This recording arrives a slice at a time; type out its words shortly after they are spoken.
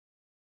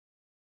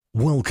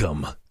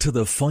Welcome to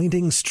the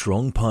Finding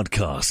Strong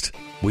podcast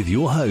with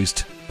your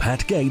host,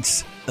 Pat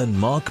Gates and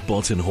Mark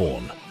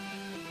Bottenhorn.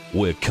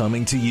 We're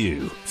coming to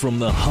you from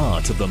the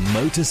heart of the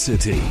Motor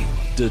City,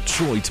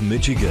 Detroit,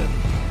 Michigan.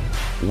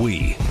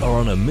 We are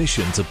on a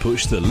mission to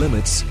push the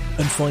limits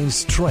and find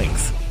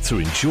strength through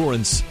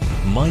endurance,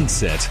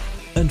 mindset,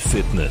 and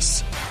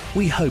fitness.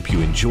 We hope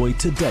you enjoy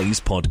today's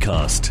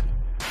podcast.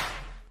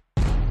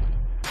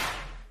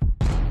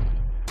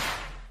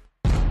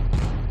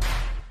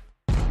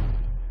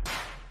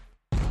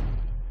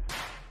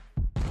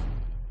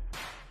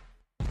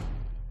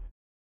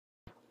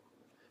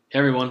 Hey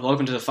everyone,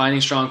 welcome to the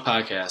Finding Strong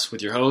podcast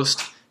with your host.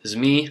 This is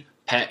me,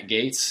 Pat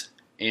Gates,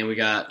 and we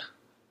got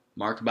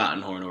Mark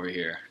Bottenhorn over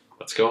here.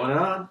 What's going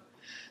on?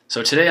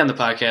 So today on the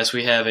podcast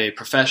we have a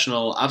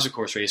professional obstacle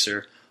course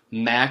racer,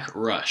 Mack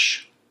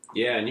Rush.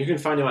 Yeah, and you can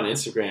find him on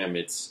Instagram.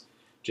 It's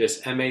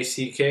just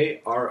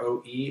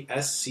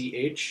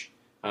MACKROESCH.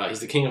 He's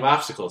the king of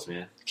obstacles,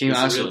 man. King of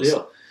obstacles. Real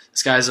deal.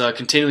 This guy's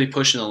continually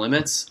pushing the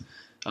limits,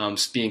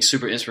 being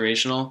super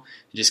inspirational.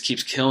 He just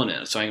keeps killing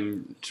it. So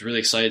I'm really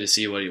excited to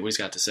see what he's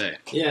got to say.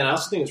 Yeah, and I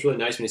also think it's really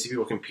nice when you see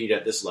people compete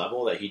at this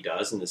level that he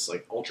does in this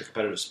like ultra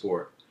competitive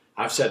sport.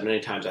 I've said many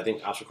times I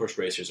think obstacle course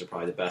racers are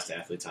probably the best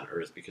athletes on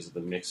earth because of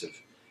the mix of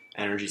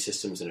energy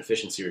systems and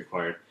efficiency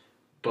required.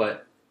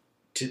 But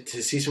to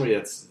see somebody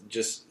that's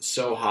just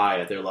so high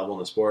at their level in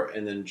the sport,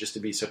 and then just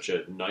to be such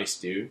a nice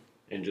dude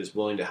and just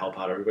willing to help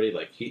out everybody,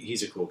 like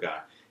he's a cool guy.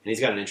 And he's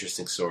got an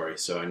interesting story,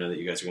 so I know that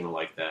you guys are going to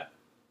like that.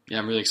 Yeah,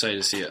 I'm really excited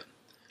to see it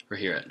or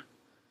hear it.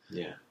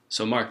 Yeah.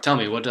 So Mark, tell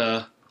me what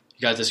you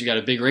got. You got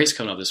a big race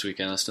coming up this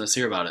weekend. Let's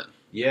hear about it.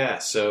 Yeah.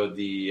 So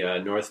the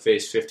North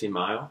Face 50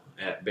 mile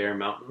at Bear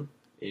Mountain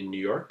in New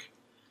York,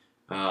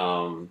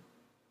 May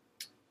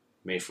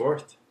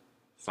 4th,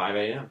 5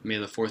 a.m. May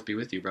the 4th be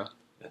with you, bro.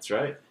 That's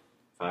right,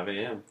 5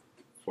 a.m.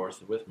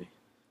 4th with me.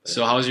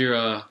 So how's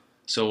your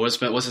what's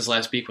this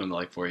last week been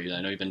like for you? I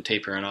know you've been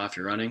tapering off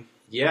your running.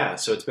 Yeah.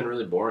 So it's been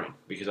really boring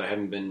because I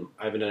haven't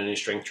done any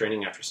strength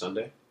training after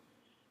Sunday.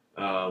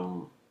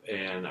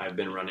 And I've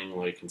been running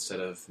like instead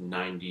of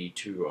 90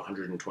 to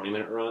 120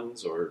 minute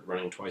runs or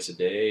running twice a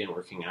day and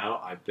working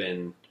out, I've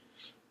been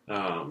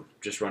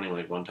just running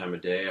like one time a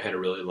day. I had a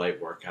really light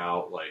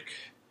workout, like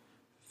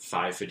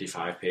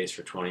 5:55 pace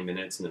for 20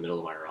 minutes in the middle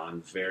of my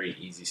run. Very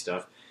easy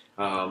stuff.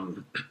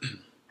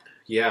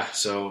 Yeah,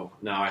 so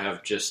now I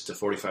have just a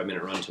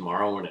 45-minute run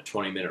tomorrow and a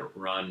 20-minute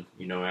run,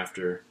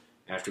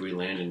 after we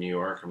land in New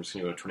York. I'm just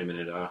going to go a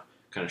 20-minute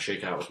kind of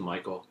shakeout with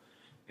Michael.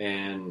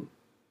 And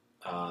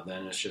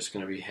then it's just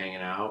going to be hanging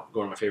out,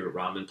 going to my favorite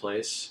ramen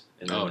place.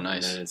 And then,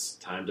 nice. And then it's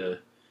time to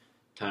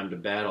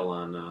battle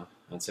on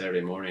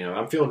Saturday morning.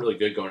 I'm feeling really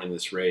good going into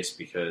this race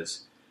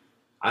because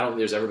I don't think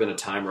there's ever been a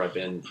time where I've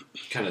been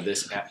kind of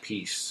this at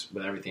peace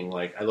with everything.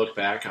 Like, I look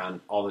back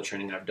on all the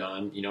training I've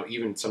done,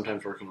 even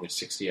sometimes working a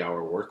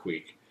 60-hour work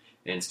week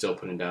and still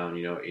putting down,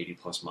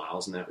 80-plus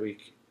miles in that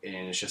week.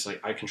 And it's just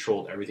like I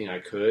controlled everything I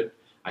could.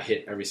 I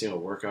hit every single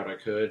workout I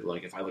could.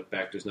 Like, if I look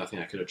back, there's nothing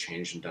I could have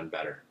changed and done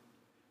better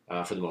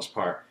for the most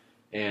part.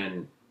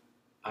 And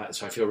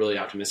so I feel really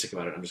optimistic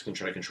about it. I'm just going to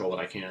try to control what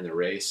I can in the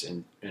race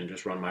and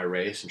just run my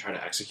race and try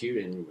to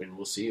execute. And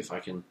we'll see if I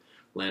can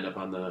land up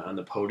on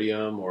the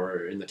podium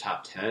or in the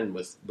top 10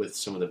 with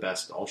some of the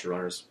best ultra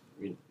runners,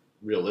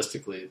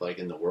 realistically, like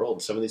in the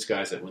world. Some of these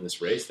guys that win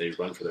this race, they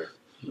run for their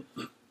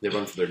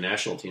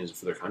national teams and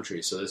for their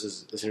countries. So this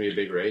is going to be a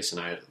big race,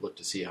 and I look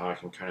to see how I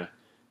can kind of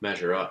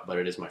measure up. But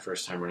it is my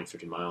first time running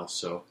 50 miles,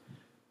 so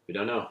we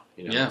don't know.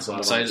 Yeah, I'm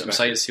excited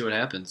to see what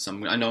happens. I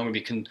know I'm going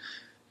to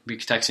be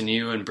texting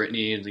you and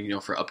Brittany,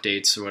 for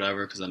updates or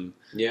whatever.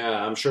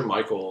 I'm sure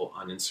Michael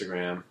on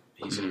Instagram,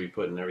 he's going to be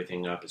putting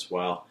everything up as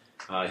well.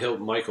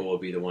 Michael will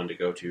be the one to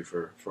go to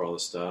for all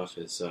this stuff.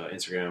 His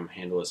Instagram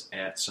handle is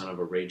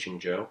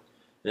 @SonOfARagingJoe. And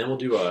then we'll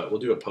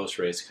do a post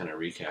race kind of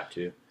recap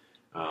too.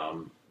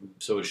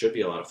 So it should be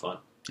a lot of fun.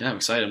 Yeah, I'm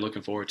excited. I'm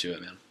looking forward to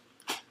it, man.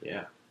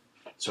 Yeah.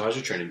 So how's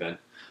your training been?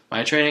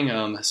 My training,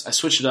 I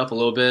switched it up a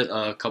little bit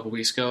a couple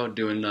weeks ago,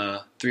 doing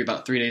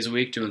about 3 days a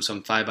week, doing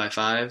some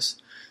 5x5s,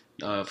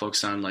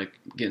 focused on like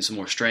getting some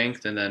more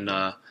strength, and then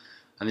on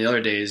the other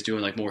days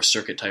doing like more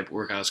circuit type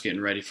workouts, getting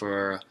ready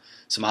for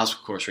some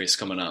obstacle course race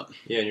coming up.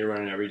 Yeah, and you're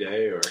running every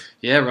day, or?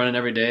 Yeah, running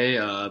every day.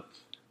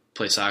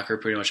 Play soccer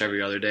pretty much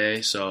every other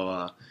day,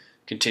 so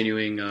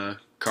continuing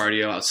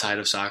cardio outside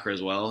of soccer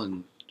as well,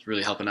 and it's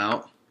really helping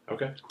out.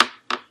 Okay,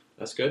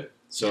 that's good.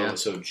 So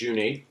June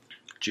 8th.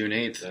 June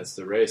 8th. That's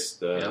the race,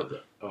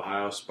 the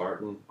Ohio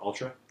Spartan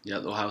Ultra. Yeah,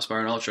 the Ohio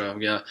Spartan Ultra.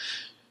 Yeah,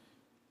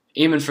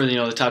 aiming for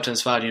the top 10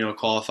 spot.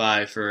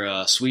 Qualify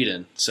for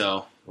Sweden.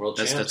 So World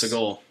champs. That's a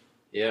goal.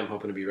 Yeah, I'm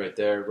hoping to be right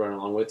there, running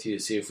along with you,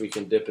 to see if we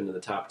can dip into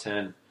the top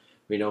 10.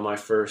 We know my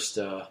first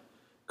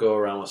go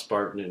around with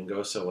Spartan didn't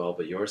go so well,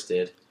 but yours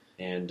did.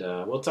 And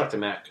we'll talk to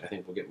Mac. I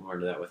think we'll get more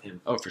into that with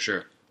him. Oh, for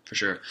sure.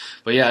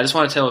 But yeah, I just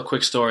want to tell a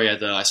quick story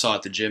I saw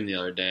at the gym the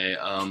other day.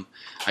 I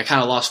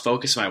kind of lost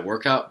focus in my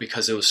workout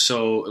because it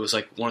was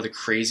like one of the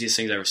craziest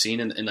things I've ever seen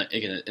in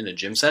a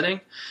gym setting.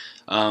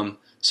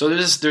 So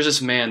there's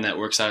this man that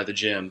works out at the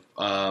gym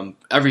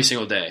every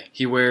single day.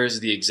 He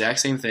wears the exact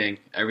same thing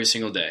every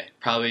single day,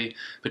 probably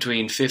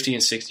between 50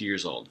 and 60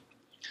 years old.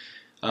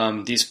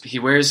 He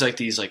wears like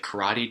these like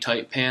karate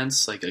type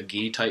pants, like a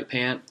gi type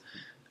pant,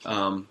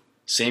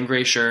 same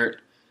gray shirt,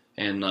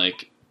 and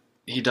like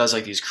he does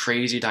like these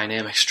crazy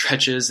dynamic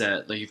stretches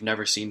that like you've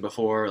never seen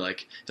before.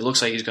 Like it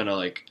looks like he's gonna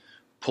like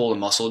pull a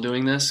muscle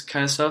doing this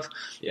kind of stuff.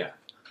 Yeah.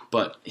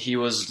 But he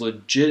was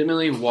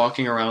legitimately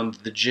walking around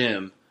the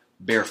gym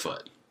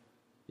barefoot.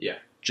 Yeah.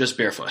 Just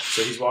barefoot.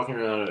 So he's walking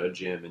around a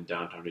gym in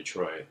downtown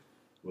Detroit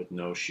with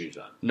no shoes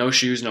on. No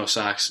shoes, no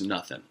socks,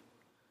 nothing.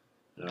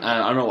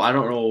 I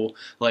don't know.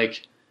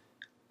 Like,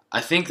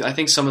 I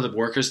think some of the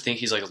workers think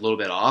he's like a little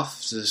bit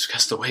off, just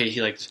because the way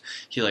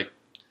he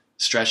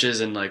stretches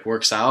and like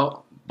works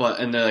out.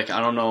 And they're like, I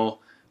don't know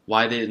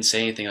why they didn't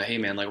say anything. Like, hey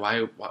man, like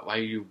why are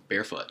you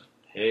barefoot?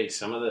 Hey,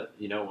 some of the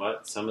I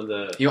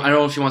don't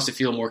know if he wants to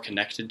feel more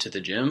connected to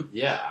the gym.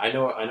 Yeah, I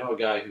know a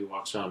guy who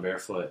walks around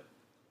barefoot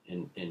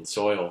in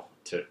soil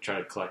to try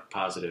to collect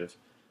positive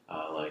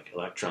like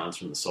electrons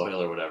from the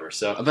soil or whatever.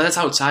 So, but that's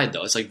outside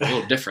though. It's like a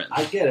little different.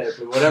 I get it,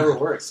 but whatever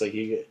works. Like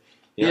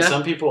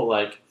some people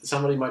like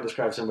somebody might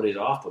describe somebody as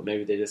off, but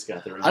maybe they just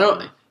got their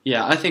own.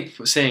 I think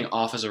saying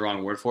off is the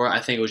wrong word for it. I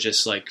think it was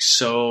just like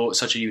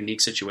such a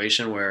unique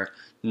situation where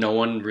no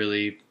one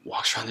really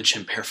walks around the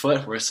gym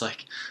barefoot. Where it's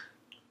like,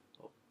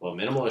 well,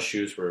 minimalist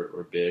shoes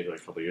were big like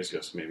a couple years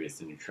ago, so maybe it's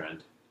the new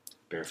trend.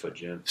 Barefoot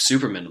gym.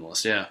 Super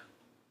minimalist, yeah.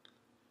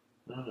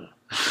 I don't know.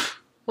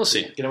 We'll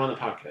see. Get him on the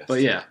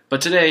podcast. But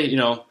today,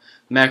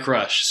 Mac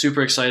Rush,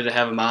 super excited to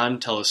have him on,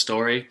 tell his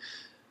story.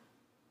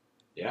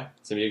 Yeah,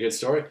 it's going to be a good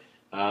story.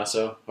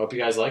 So hope you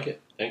guys like it.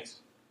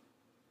 Thanks.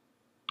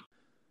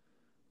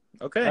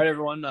 Okay. All right,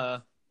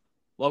 everyone.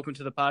 Welcome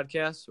to the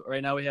podcast.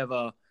 Right now we have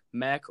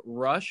Mac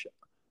Rush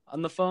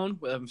on the phone.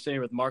 I'm sitting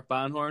here with Mark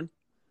Bonhorn.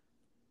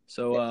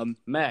 So,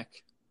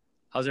 Mac,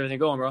 how's everything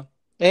going, bro?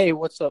 Hey,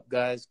 what's up,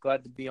 guys?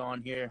 Glad to be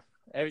on here.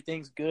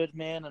 Everything's good,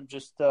 man. I'm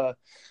just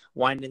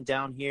winding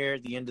down here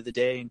at the end of the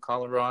day in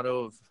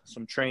Colorado of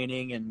some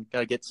training and got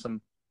to get some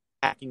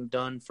packing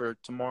done for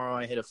tomorrow.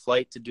 I hit a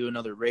flight to do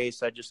another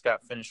race. I just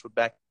got finished with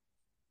back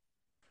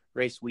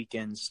race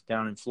weekends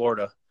down in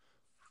Florida.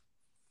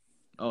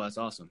 Oh, that's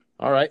awesome.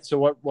 All right. So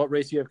what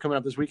race do you have coming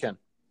up this weekend?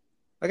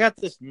 I got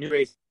this new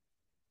race,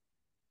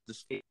 the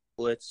State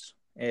Blitz.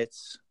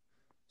 It's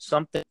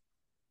something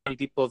many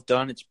people have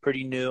done. It's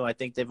pretty new. I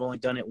think they've only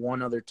done it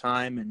one other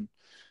time, and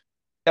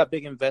got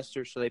big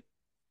investors, so they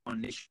on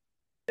this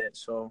shit.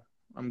 So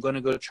I'm going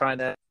to go try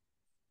that.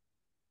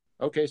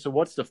 Okay, so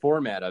what's the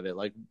format of it?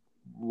 Like,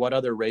 what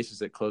other race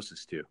is it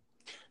closest to?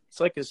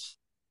 It's like a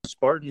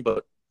Spartan,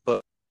 but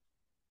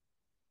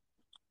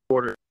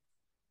shorter.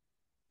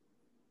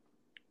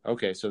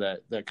 Okay, so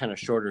that kind of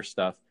shorter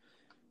stuff.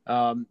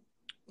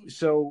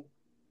 So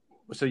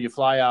you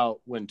fly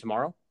out when,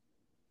 tomorrow?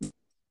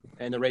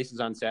 And the race is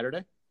on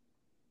Saturday?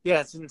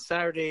 Yeah, it's on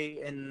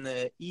Saturday in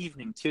the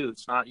evening, too.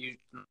 It's not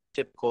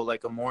typical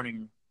like a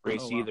morning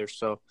race either,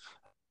 so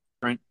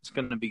it's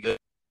going to be good.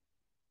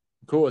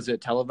 Cool. Is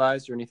it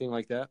televised or anything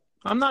like that?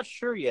 I'm not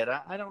sure yet.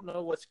 I don't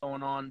know what's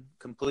going on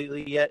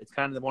completely yet. It's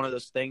kind of one of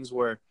those things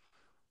where,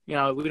 we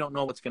don't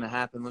know what's going to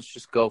happen. Let's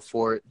just go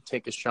for it,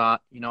 take a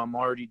shot. I'm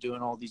already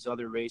doing all these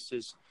other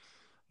races,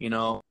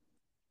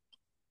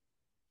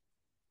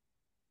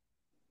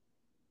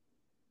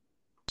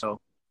 So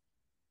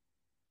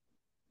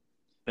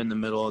in the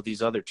middle of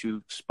these other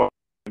two spots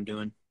I'm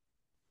doing.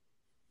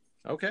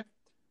 Okay.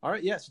 All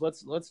right. Yes.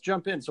 Let's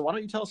jump in. So why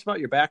don't you tell us about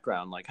your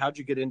background? Like, how'd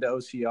you get into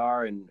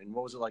OCR and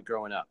what was it like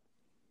growing up?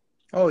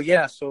 Oh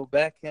yeah. So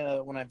back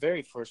when I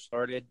very first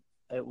started,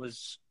 I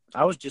was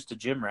just a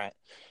gym rat,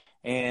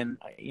 and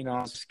I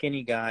was a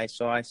skinny guy.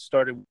 So I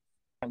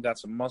got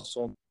some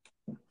muscle,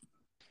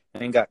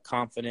 and got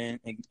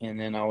confident, and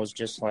then I was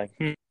just like,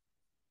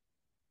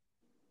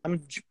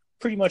 I'm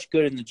pretty much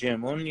good in the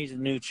gym. I need a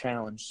new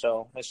challenge.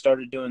 So I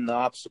started doing the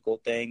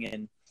obstacle thing,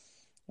 and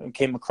I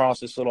came across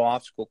this little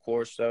obstacle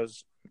course that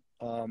was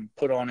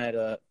put on at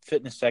a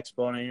fitness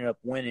expo, and I ended up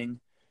winning.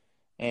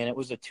 And it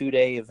was a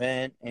 2-day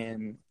event,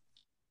 and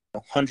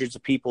hundreds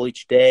of people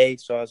each day.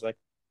 So I was like,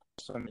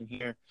 I'm in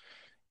here.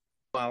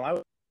 Well, I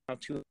was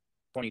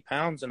 220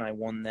 pounds, and I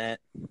won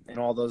that. And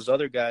all those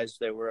other guys,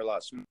 they were a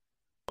lot smaller.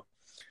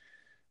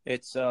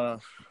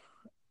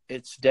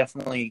 It's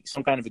definitely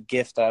some kind of a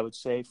gift, I would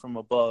say, from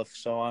above.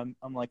 So I'm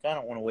like, I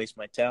don't want to waste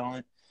my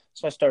talent.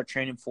 So I started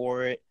training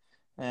for it.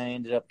 And I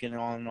ended up getting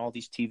on all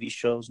these TV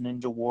shows,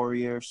 Ninja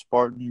Warrior,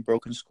 Spartan,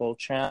 Broken Skull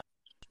Challenge.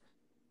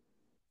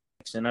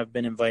 And I've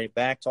been invited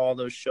back to all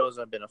those shows.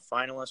 I've been a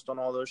finalist on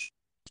all those shows.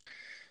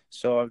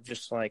 So I'm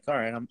just like, all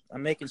right, I'm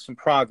making some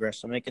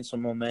progress. I'm making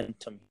some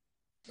momentum.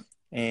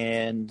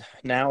 And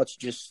now it's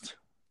just,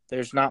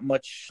 there's not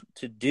much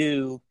to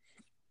do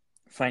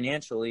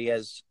financially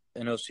as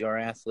an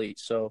OCR athlete.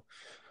 So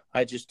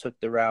I just took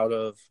the route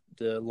of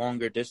the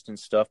longer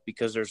distance stuff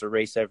because there's a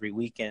race every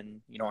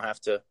weekend. You don't have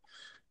to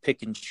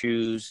pick and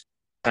choose,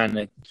 kind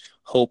of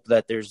hope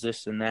that there's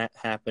this and that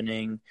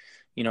happening.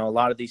 A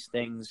lot of these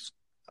things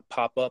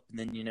pop up and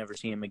then you never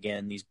see them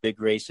again. These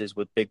big races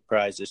with big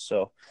prizes.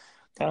 So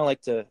kind of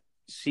like to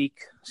seek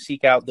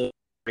out those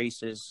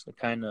races to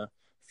kind of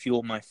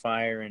fuel my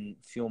fire and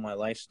fuel my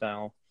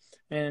lifestyle.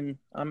 And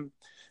I'm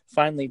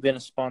finally been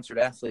a sponsored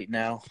athlete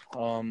now,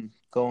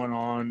 going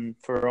on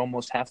for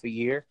almost half a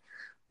year.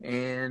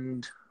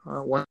 And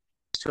one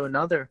to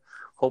another,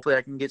 hopefully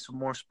I can get some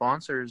more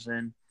sponsors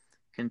and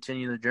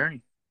continue the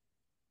journey.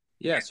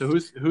 Yeah. So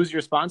who's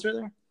your sponsor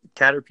there?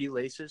 Caterpie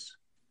Laces.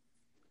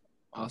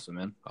 Awesome,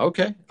 man.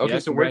 Okay. Yeah,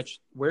 So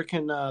where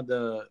can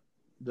the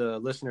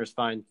listeners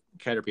find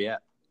Caterpie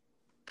at?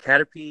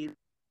 Caterpie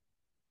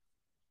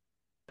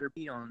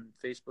on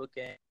Facebook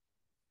and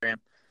Instagram.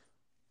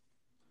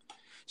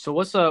 So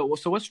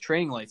what's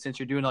training like, since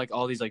you're doing like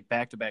all these like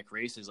back-to-back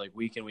races like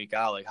week in, week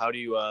out? Like how do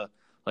you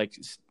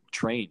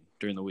train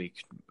during the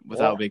week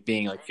without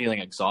being like feeling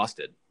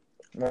exhausted?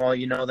 Well,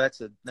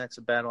 that's a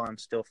battle I'm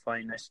still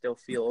fighting. I still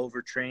feel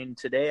overtrained.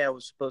 Today I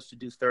was supposed to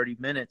do 30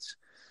 minutes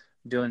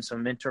doing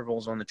some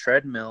intervals on the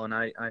treadmill, and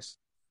I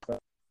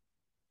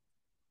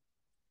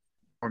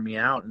wore me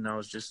out, and I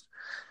was just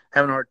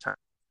having a hard time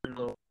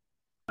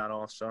at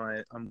all.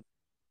 So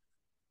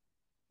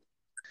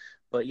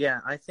but yeah,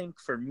 I think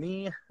for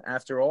me,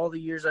 after all the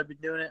years I've been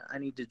doing it, I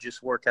need to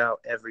just work out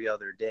every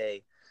other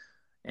day.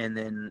 And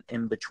then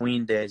in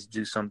between days,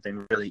 do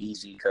something really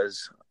easy,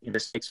 because it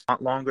just takes a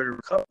lot longer to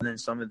recover than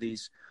some of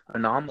these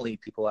anomaly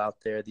people out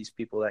there, these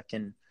people that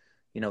can,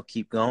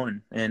 keep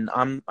going. And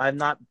I've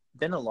not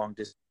been a long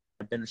distance.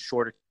 I've been a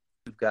shorter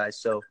guy.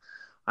 So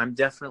I'm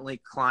definitely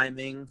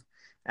climbing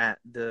at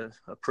the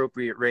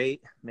appropriate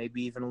rate,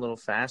 maybe even a little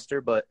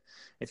faster. But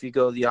if you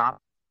go the opposite,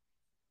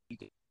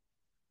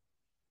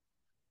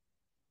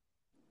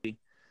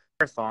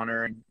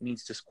 marathoner and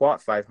needs to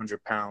squat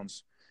 500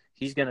 pounds,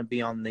 he's going to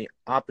be on the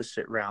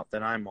opposite route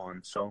that I'm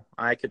on. So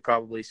I could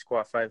probably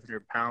squat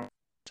 500 pounds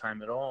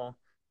time at all,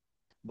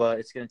 but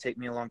it's going to take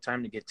me a long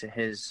time to get to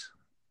his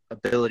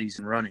abilities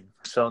in running.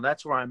 So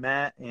that's where I'm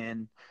at,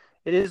 and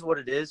it is what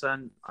it is.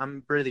 I'm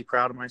really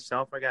proud of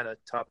myself. I got a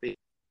top 8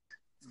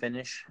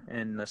 finish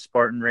in the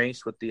Spartan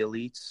race with the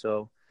elites,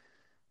 so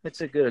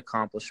it's a good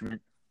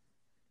accomplishment.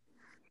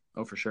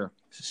 Oh, for sure.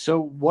 So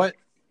what,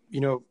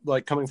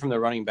 like coming from the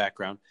running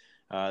background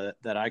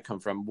that I come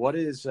from, what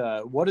is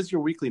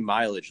your weekly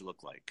mileage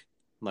look like?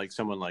 Like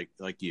someone like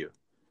you?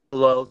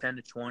 Below 10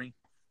 to 20.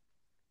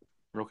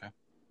 Okay.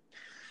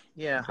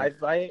 Yeah,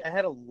 Okay. I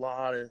had a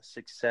lot of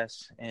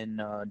success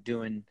in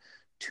doing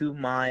 2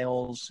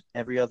 miles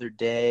every other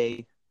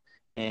day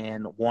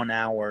and 1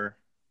 hour,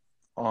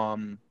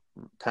 kind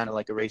of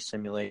like a race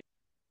simulation.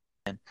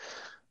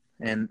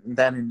 And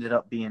that ended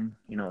up being,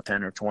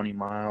 10 or 20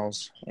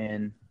 miles.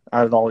 And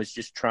I would always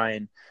just try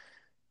and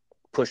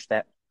push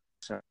that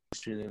a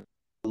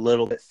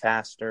little bit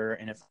faster.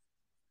 And if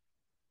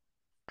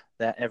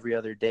that every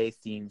other day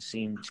theme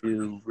seemed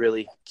to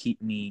really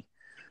keep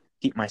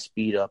my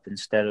speed up,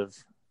 instead of,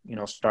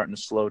 starting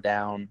to slow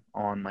down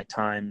on my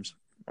times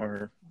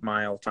or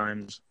mile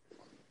times.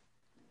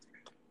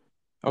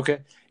 Okay.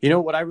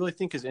 What I really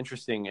think is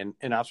interesting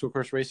in obstacle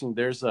course racing,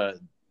 there's a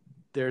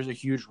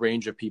huge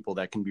range of people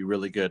that can be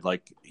really good.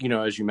 Like,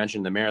 as you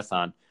mentioned, the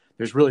marathon,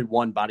 there's really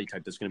one body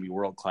type that's going to be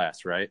world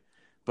class, right?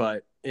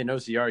 But in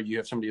OCR, you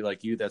have somebody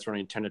like you that's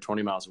running 10 to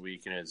 20 miles a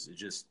week and is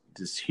just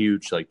this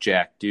huge, like,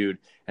 jacked dude.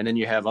 And then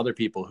you have other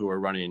people who are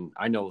running,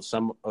 I know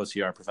some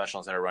OCR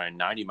professionals that are running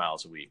 90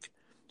 miles a week.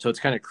 So it's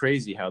kind of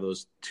crazy how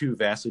those two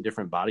vastly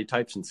different body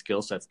types and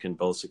skill sets can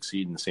both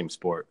succeed in the same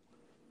sport.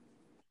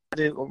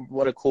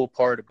 What a cool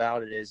part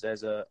about it is,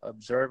 as an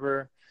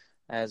observer,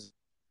 it's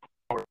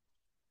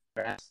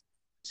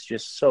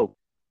just so,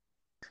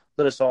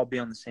 let us all be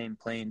on the same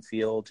playing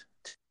field.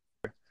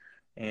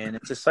 And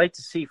it's a sight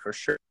to see for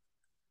sure.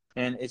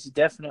 And it's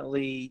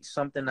definitely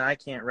something I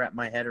can't wrap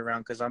my head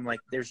around, because I'm like,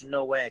 there's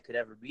no way I could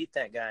ever beat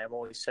that guy. I've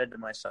always said to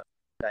myself,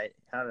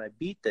 how did I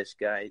beat this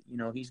guy?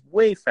 He's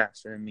way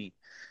faster than me.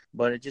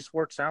 But it just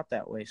works out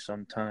that way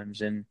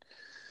sometimes. And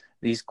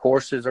these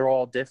courses are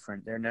all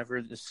different. They're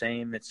never the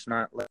same. It's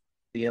not like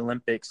the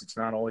Olympics. It's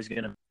not always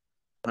going to be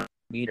a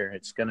meter.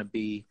 It's going to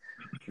be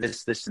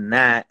this, and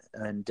that,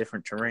 and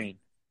different terrain.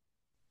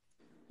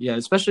 Yeah,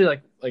 especially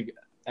like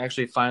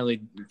actually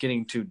finally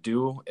getting to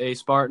do a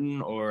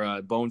Spartan or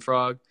a Bone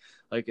Frog.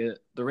 Like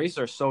the races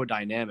are so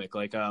dynamic.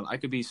 Like I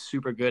could be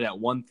super good at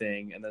one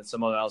thing, and then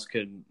someone else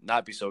could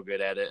not be so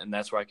good at it, and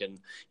that's where I can,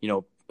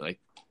 like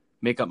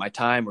make up my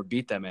time or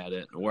beat them at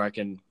it, or I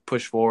can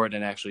push forward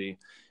and actually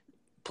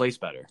place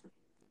better.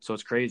 So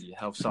it's crazy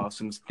how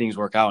some things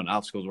work out and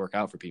obstacles work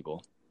out for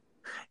people.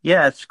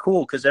 Yeah, it's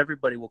cool because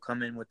everybody will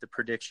come in with the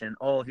prediction,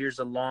 oh, here's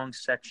a long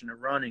section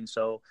of running,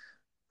 so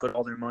put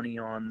all their money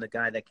on the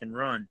guy that can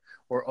run.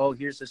 Or, oh,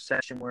 here's a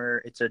section where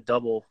it's a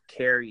double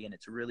carry and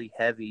it's really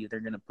heavy, they're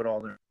going to put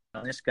all their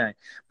money on this guy.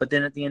 But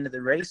then at the end of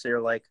the race,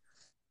 they're like,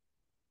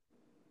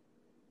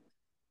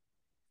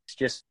 it's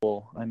just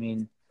cool. I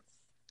mean,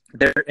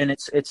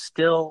 it's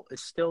still a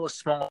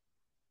small,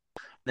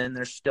 then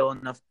there's still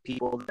enough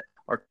people that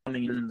are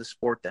coming into the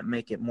sport that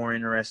make it more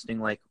interesting.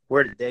 Like,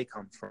 where did they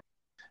come from?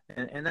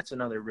 And that's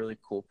another really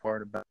cool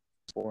part about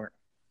sport.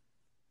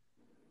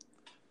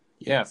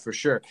 Yeah, for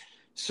sure.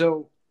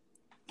 So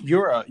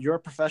you're a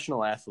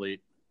professional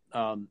athlete.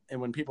 And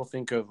when people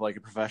think of like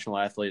a professional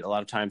athlete, a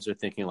lot of times they're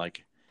thinking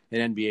like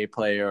an NBA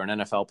player or an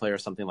NFL player or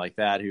something like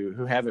that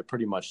who have it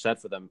pretty much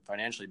set for them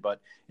financially.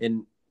 But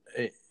in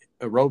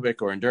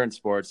aerobic or endurance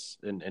sports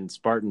and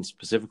Spartan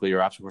specifically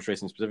or obstacle course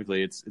racing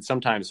specifically, it's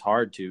sometimes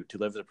hard to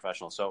live as a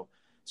professional. So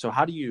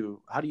how do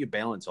you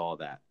balance all of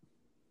that?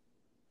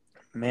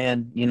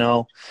 Man,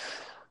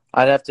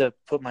 I'd have to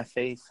put my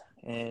faith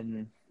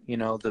in,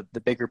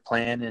 the bigger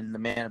plan and the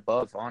man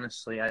above.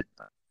 Honestly, I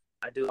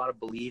do a lot of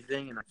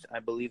believing, and I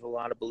believe a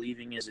lot of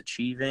believing is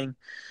achieving.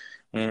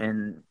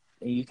 And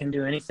you can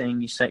do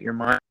anything you set your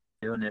mind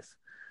to. And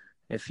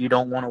if you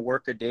don't want to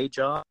work a day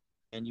job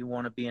and you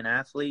want to be an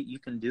athlete, you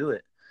can do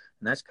it.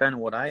 And that's kind of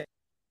what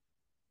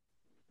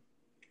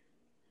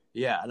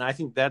Yeah, and I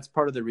think that's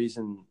part of the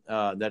reason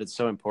that it's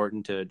so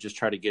important to just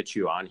try to get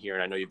you on here.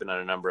 And I know you've been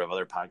on a number of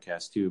other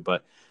podcasts too,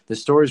 but the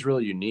story is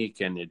really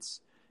unique, and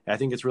I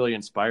think it's really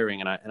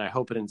inspiring. And I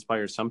hope it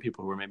inspires some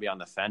people who are maybe on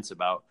the fence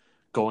about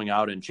going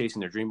out and chasing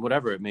their dream,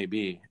 whatever it may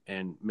be,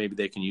 and maybe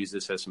they can use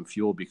this as some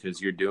fuel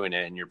because you're doing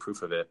it and you're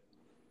proof of it.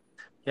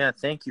 Yeah,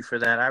 thank you for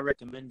that. I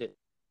recommend it.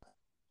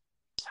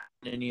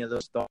 Any of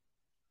those thoughts,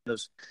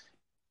 those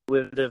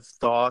intuitive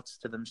thoughts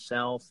to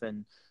themselves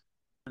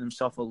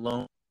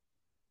alone.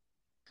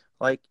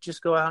 Like,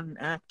 just go out and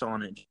act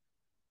on it.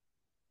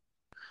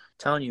 I'm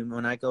telling you,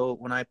 when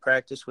I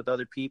practice with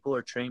other people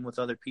or train with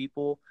other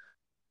people,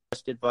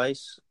 best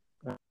advice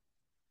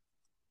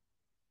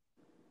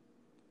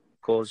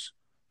goes,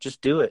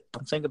 just do it.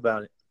 Don't think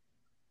about it.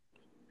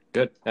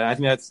 Good. I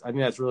think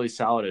that's really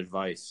solid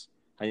advice.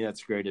 I think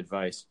that's great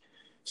advice.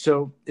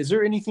 So is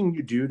there anything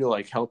you do to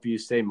like help you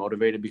stay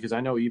motivated? Because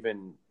I know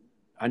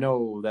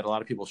that a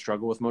lot of people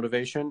struggle with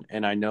motivation,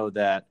 and I know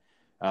that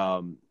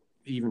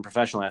even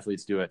professional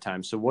athletes do at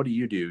times. So what do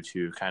you do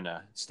to kind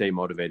of stay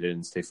motivated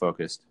and stay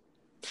focused?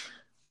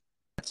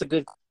 That's a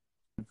good question.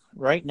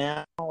 Right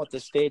now, at the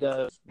state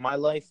of my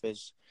life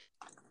is,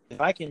 if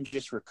I can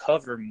just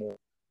recover more,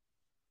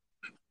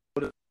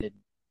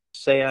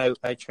 say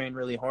I train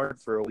really hard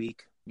for a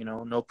week,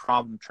 no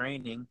problem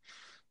training,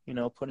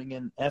 putting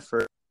in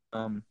effort,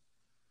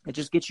 it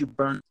just gets you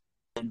burnt,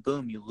 and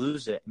boom, you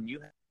lose it. And you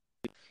have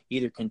to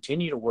either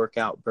continue to work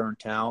out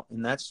burnt out,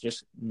 and that's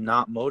just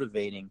not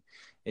motivating.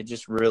 It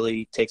just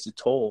really takes a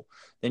toll.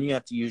 Then you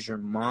have to use your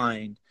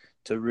mind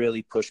to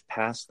really push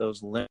past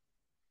those limits.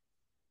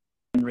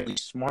 And really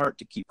smart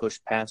to keep push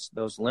past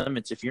those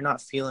limits. If you're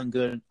not feeling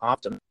good,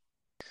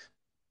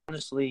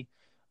 honestly,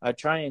 I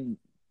try and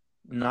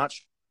not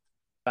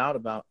shout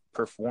about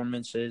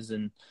performances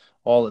and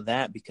all of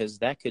that, because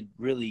that could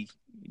really,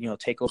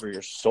 take over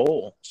your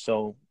soul.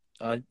 So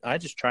I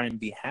just try and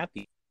be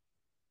happy.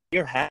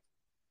 You're happy,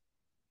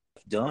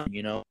 done.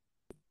 You're a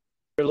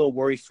little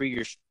worry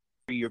free.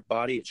 Your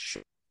body,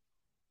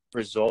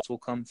 results will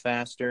come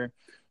faster.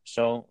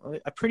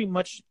 So I pretty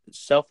much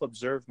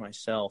self-observe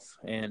myself,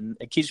 and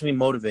it keeps me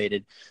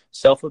motivated.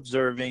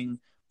 Self-observing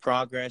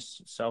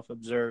progress,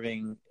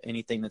 self-observing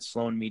anything that's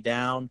slowing me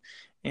down,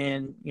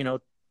 and,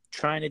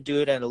 trying to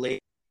do it at a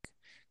late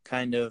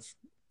kind of,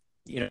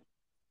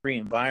 free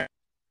environment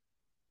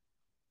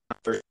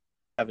for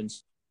having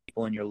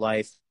people in your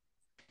life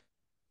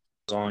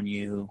on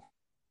you,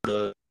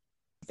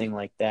 thing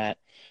like that,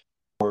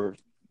 or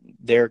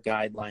their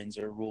guidelines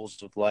or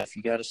rules of life.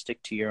 You got to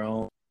stick to your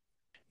own.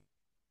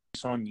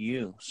 It's on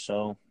you.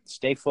 So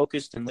stay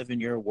focused and live in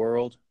your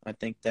world. I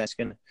think that's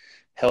going to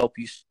help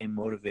you stay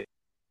motivated,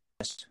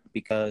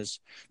 because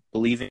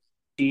believing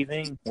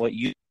what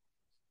you,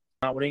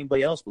 not what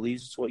anybody else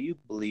believes, it's what you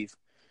believe,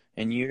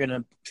 and you're going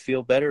to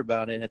feel better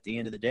about it at the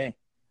end of the day.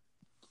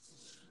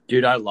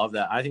 Dude, I love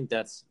that. I think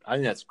that's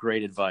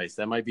great advice.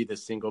 That might be the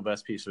single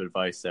best piece of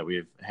advice that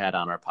we've had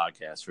on our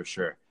podcast for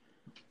sure.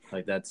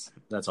 Like that's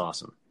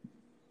awesome.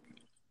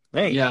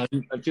 Hey, yeah,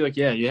 I feel like,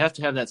 you have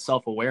to have that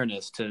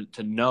self-awareness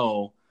to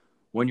know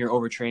when you're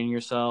overtraining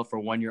yourself or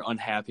when you're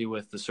unhappy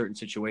with a certain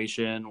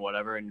situation,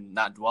 whatever, and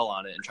not dwell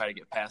on it and try to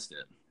get past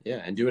it.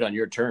 Yeah, and do it on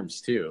your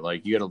terms too.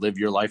 Like, you got to live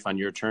your life on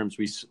your terms.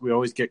 We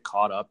always get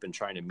caught up in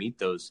trying to meet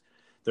the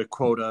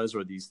quotas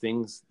or these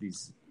things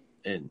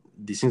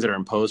that are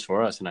imposed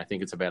for us, and I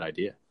think it's a bad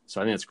idea.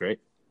 So I think that's great.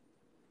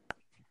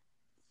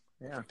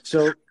 Yeah.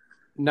 So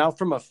now,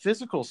 from a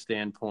physical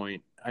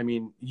standpoint, I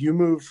mean, you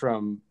moved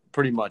from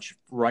pretty much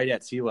right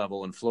at sea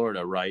level in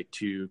Florida, right,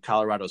 to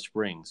Colorado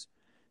Springs.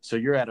 So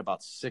you're at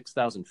about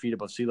 6,000 feet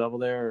above sea level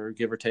there, or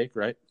give or take,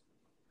 right?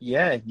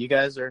 Yeah, you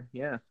guys are,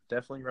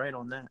 definitely right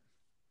on that.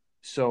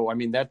 So, I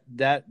mean,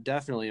 that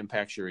definitely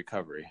impacts your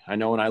recovery. I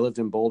know when I lived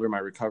in Boulder, my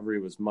recovery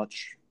was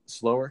much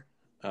slower.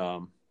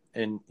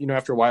 And,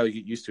 after a while you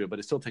get used to it, but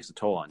it still takes a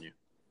toll on you.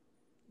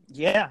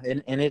 Yeah,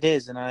 and it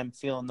is. And I'm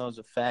feeling those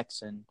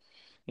effects. And,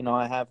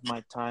 I have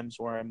my times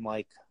where I'm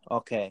like,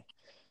 okay,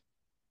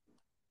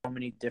 so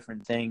many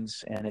different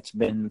things, and it's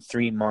been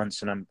 3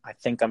 months, and I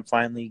think I'm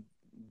finally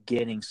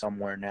getting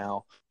somewhere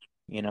now.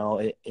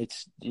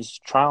 It's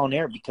trial and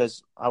error,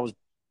 because I was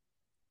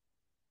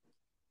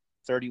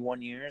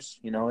 31 years.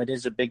 You know, it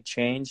is a big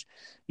change.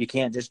 You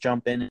can't just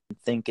jump in and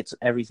think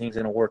everything's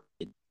going to work.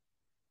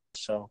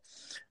 So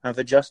I've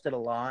adjusted a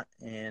lot,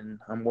 and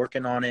I'm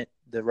working on it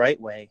the right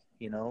way,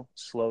 you know,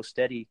 slow,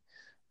 steady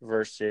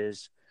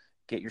versus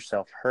get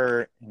yourself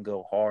hurt and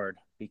go hard,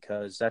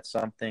 because that's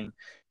something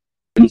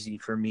easy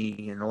for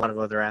me and a lot of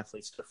other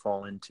athletes to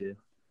fall into.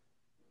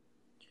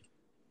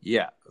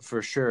 Yeah,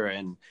 for sure.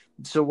 And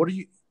so what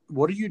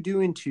are you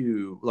doing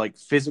to like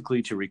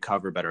physically to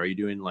recover better? Are you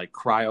doing like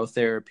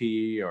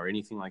cryotherapy or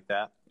anything like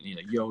that? You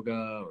know,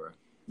 yoga or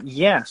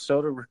Yeah,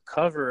 so to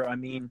recover, I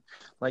mean,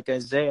 like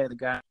Isaiah, the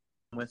guy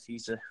I'm with,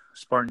 he's a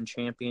Spartan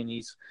champion.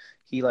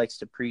 He likes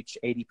to preach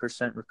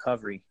 80%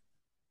 recovery.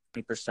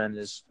 20%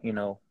 is, you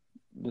know,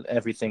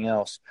 everything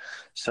else.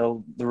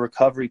 So the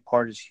recovery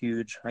part is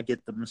huge. I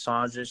get the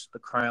massages, the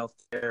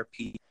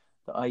cryotherapy,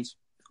 the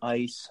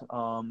ice,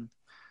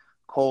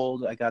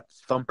 cold. I got the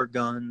thumper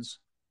guns.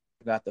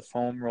 I got the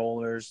foam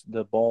rollers,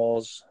 the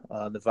balls,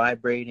 the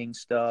vibrating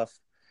stuff.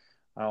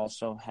 I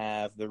also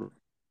have the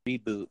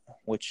reboot,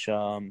 which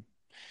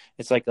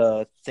it's like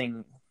a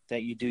thing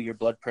that you do your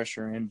blood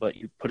pressure in, but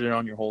you put it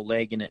on your whole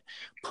leg and it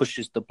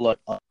pushes the blood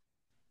up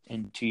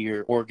into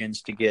your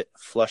organs to get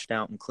flushed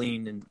out and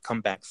cleaned and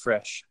come back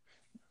fresh.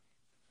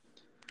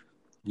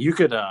 You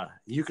could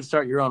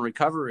start your own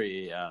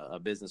recovery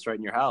business right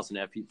in your house and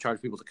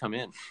charge people to come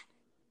in.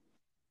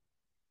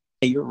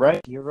 You're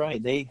right.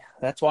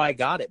 That's why I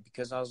got it,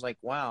 because I was like,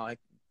 wow, I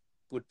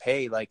would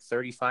pay like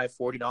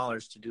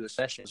 $35-$40 to do a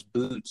session as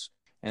boots.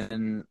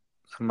 And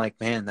I'm like,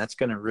 man, that's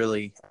going to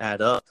really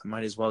add up. I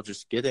might as well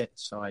just get it.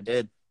 So I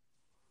did.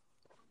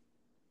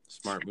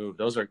 Smart move.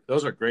 Those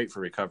are great for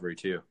recovery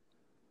too.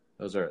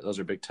 Those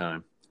are big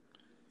time.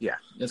 Yeah.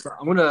 Yes,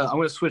 I'm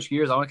gonna switch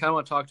gears. I kind of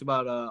want to talk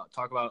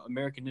about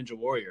American Ninja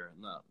Warrior.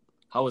 And,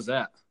 how was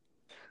that?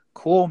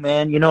 Cool,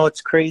 man. You know,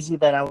 it's crazy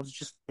that I was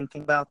just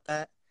thinking about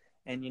that.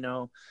 And, you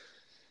know,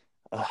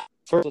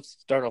 first let's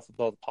start off with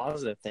all the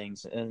positive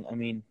things. And I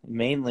mean,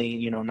 mainly,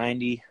 you know,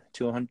 90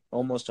 to 100,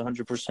 almost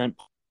 100%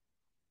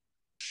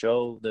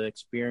 show, the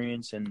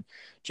experience, and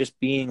just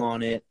being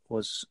on it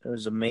was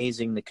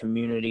amazing. The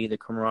community, the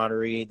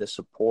camaraderie, the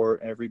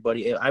support,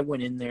 everybody. I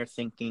went in there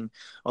thinking,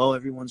 oh,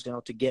 everyone's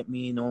out to get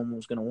me. No one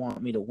was going to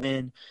want me to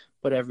win,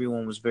 but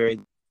everyone was very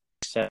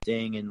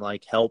accepting and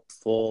like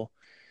helpful.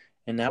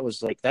 And that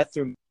was like, that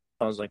threw me.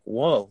 I was like,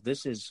 whoa,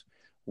 this is,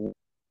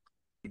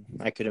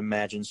 I could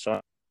imagine. So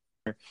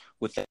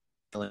with that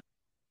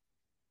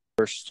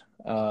first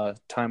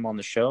time on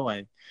the show,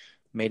 I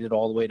made it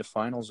all the way to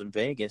finals in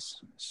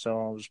Vegas. So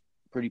I was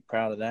pretty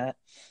proud of that.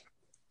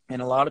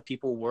 And a lot of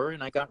people were,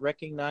 and I got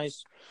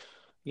recognized,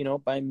 you know,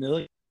 by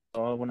millions.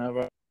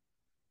 Whenever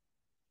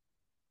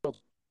I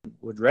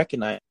would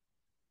recognize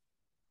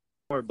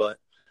more, but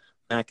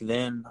back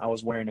then I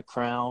was wearing a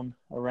crown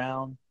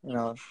around, you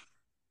know.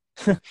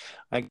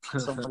 I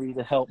got somebody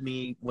to help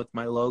me with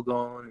my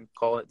logo and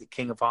call it the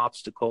King of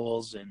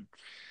Obstacles. And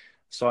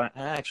so I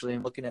actually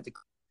am looking at the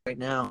right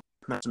now.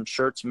 I have some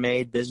shirts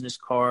made, business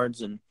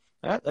cards, and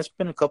that's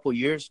been a couple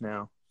years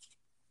now.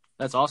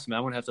 That's awesome,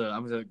 man.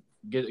 I'm gonna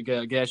get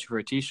you for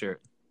a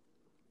T-shirt.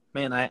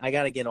 Man, I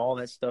got to get all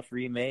that stuff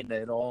remade.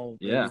 It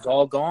was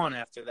all gone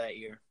after that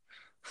year.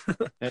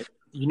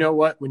 You know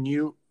what? When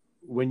you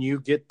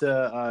get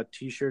the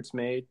T-shirts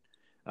made,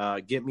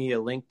 get me a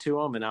link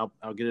to them, and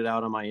I'll get it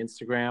out on my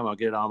Instagram. I'll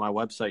get it on my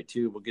website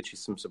too. We'll get you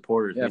some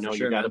supporters. Yeah, we know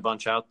sure, you got man. a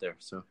bunch out there.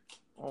 So.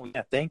 Oh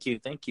yeah, thank you.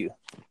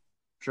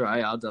 Sure,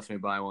 I'll definitely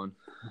buy one.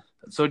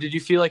 So, did you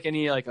feel like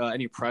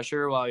any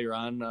pressure while you're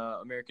on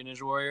American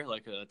Ninja Warrior,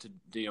 like to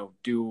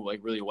do like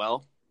really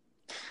well?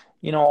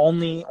 You know,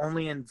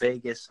 only in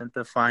Vegas at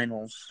the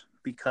finals,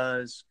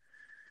 because,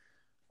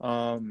 you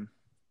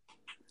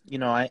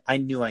know, I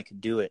knew I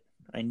could do it.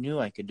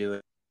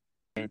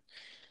 And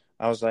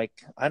I was like,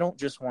 I don't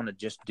just want to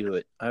just do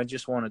it. I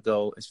just want to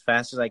go as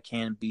fast as I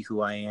can, be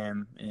who I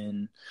am,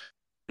 and,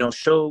 you know,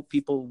 show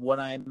people what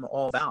I'm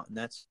all about. And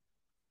that's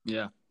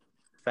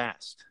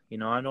fast. You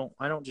know,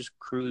 I don't just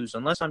cruise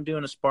unless I'm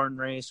doing a Spartan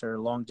race or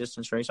a long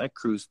distance race. I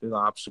cruise through the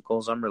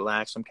obstacles. I'm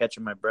relaxed. I'm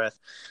catching my breath.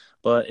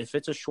 But if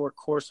it's a short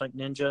course like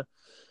Ninja,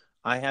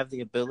 I have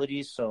the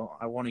abilities, so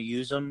I want to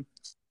use them.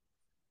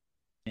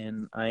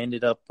 And I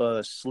ended up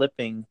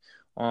slipping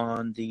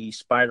on the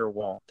spider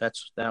wall.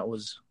 That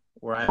was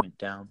where I went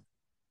down.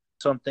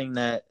 Something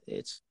that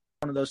it's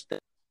one of those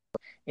things.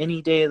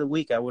 Any day of the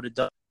week, I would have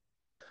done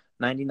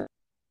 99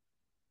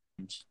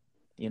 times,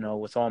 you know,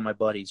 with all my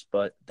buddies.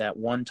 But that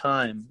one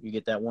time, you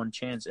get that one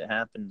chance, it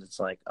happens. It's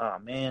like, oh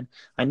man,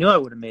 I knew I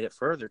would have made it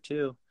further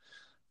too.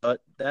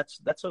 But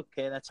that's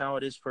okay. That's how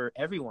it is for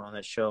everyone on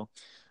that show.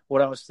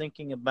 What I was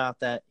thinking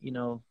about that, you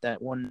know,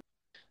 that one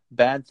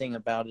bad thing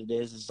about it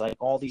is like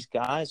all these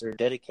guys are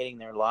dedicating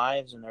their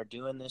lives and they're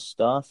doing this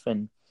stuff,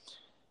 and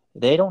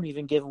they don't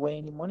even give away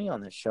any money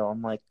on this show.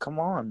 I'm like, come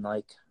on,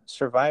 like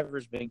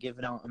Survivor's been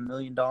giving out $1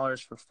 million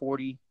for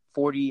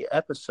 40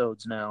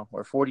 episodes now,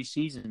 or 40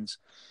 seasons.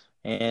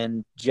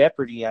 And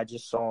Jeopardy, I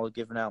just saw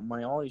giving out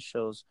money, all these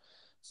shows.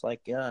 It's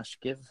like, gosh,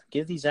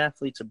 give these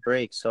athletes a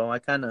break. So I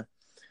kind of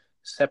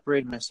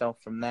separated myself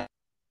from that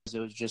because it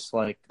was just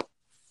like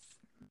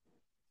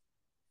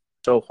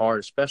so hard,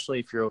 especially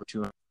if you're over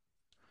 200.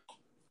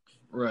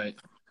 Right.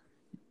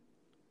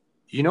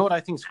 You know what I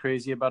think is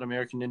crazy about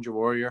American Ninja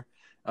Warrior?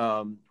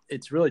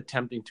 It's really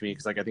tempting to me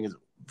because, like, I think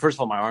first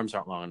of all, my arms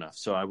aren't long enough,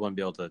 so I wouldn't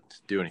be able to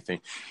do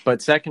anything.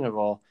 But second of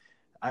all,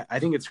 I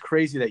think it's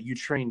crazy that you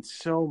train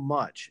so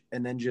much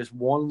and then just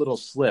one little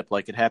slip,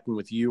 like it happened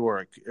with you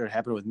or it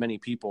happened with many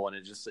people, and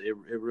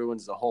it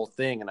ruins the whole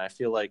thing. And I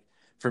feel like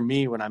for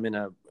me, when I'm in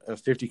a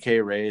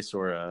 50K race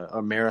or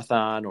a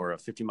marathon or a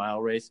 50-mile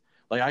race,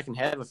 like I can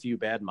have a few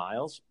bad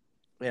miles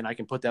and I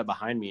can put that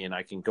behind me and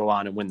I can go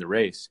on and win the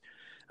race.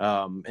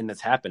 And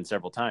that's happened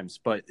several times,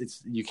 but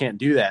you can't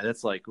do that.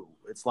 That's like,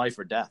 it's life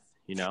or death,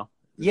 you know?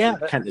 Yeah.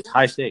 It's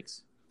high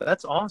stakes.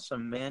 That's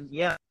awesome, man.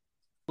 Yeah.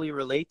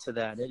 Relate to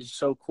that. It is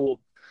so cool,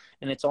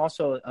 and it's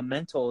also a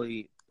mental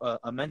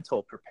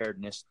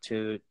preparedness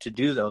to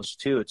do those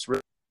too. It's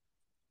really,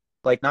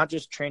 like, not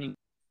just training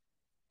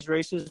these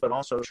races, but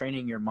also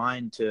training your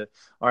mind to,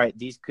 all right,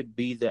 these could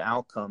be the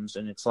outcomes.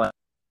 And it's like,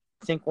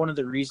 I think one of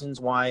the reasons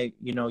why,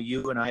 you know,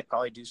 you and I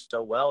probably do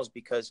so well is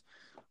because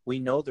we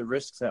know the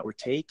risks that we're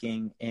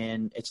taking,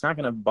 and it's not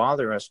going to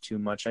bother us too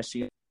much. I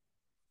see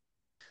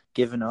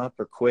giving up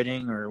or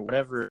quitting or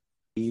whatever,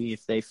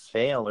 if they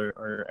fail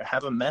or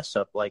have a mess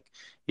up, like,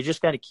 you just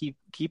got to keep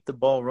the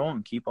ball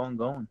rolling, keep on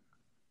going.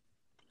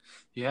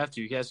 You have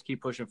to. You guys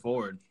keep pushing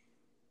forward.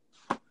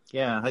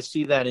 Yeah, I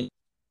see that.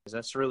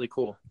 That's really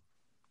cool.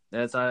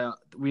 That's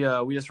we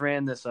just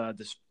ran this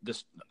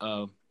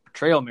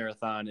trail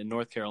marathon in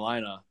North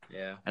Carolina.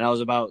 Yeah. And I was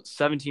about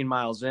 17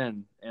 miles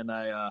in, and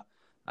I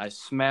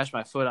smashed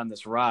my foot on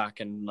this rock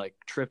and like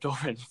tripped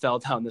over and fell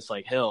down this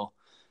like hill.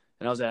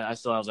 And I was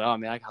like, oh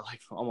man, I got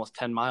like almost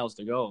 10 miles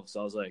to go. So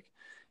I was like,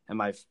 and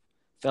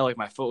felt like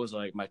my foot was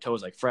like, my toe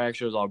was like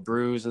fractured, it was all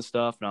bruised and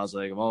stuff. And I was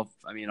like, well,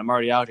 I mean, I'm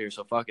already out here,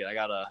 so fuck it. I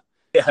gotta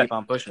keep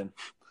on pushing.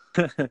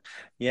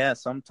 Yeah.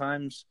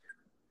 Sometimes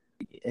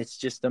it's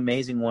just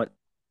amazing what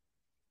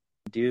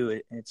you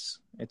do. It's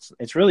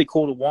really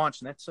cool to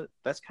watch. And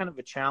that's kind of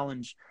a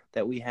challenge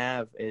that we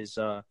have is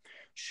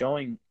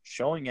showing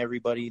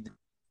everybody.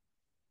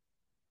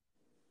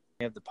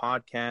 We have the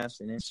podcast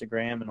and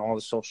Instagram and all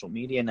the social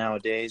media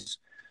nowadays.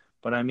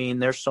 But I mean,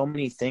 there's so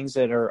many things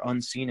that are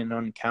unseen and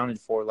unaccounted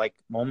for, like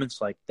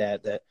moments like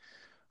that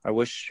I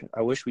wish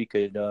we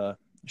could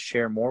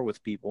share more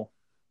with people.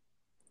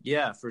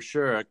 Yeah, for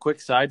sure. A quick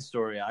side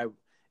story.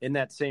 In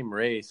that same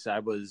race, I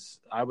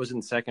was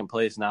in second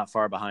place, not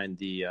far behind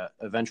the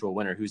eventual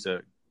winner, who's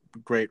a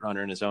great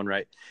runner in his own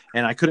right.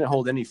 And I couldn't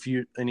hold any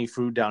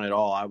food down at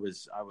all. I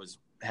was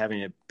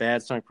having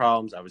bad stomach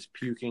problems. I was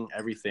puking,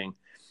 everything.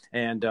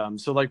 And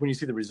so, like, when you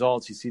see the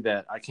results, you see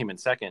that I came in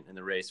second in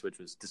the race, which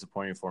was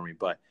disappointing for me.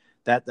 But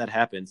that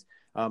happens.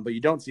 But you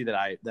don't see that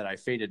I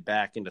faded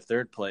back into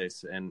third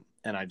place, and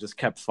I just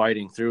kept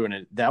fighting through.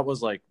 And that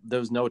was like, there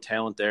was no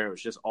talent there. It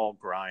was just all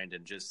grind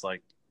and just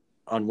like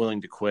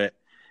unwilling to quit.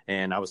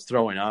 And I was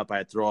throwing up. I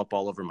had throw up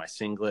all over my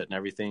singlet and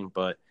everything.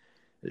 But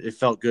it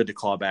felt good to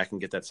claw back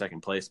and get that second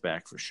place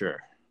back for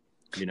sure.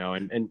 You know,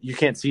 and you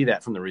can't see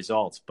that from the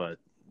results, but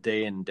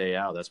day in and day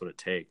out, that's what it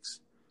takes.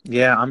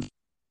 Yeah,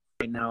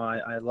 right now,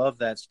 I love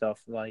that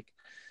stuff. Like,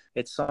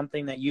 it's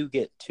something that you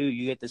get too.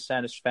 You get the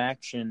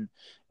satisfaction,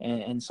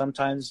 and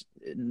sometimes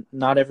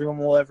not everyone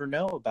will ever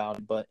know about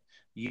it, but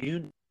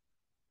you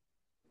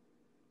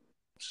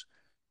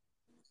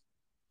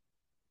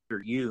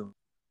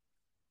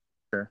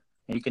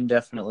can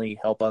definitely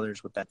help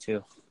others with that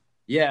too.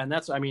 Yeah,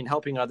 and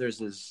helping others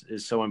is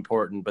so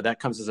important, but that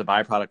comes as a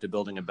byproduct of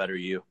building a better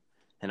you.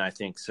 And I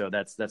think so.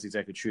 That's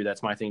exactly true.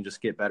 That's my thing.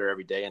 Just get better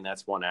every day, and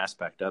that's one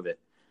aspect of it.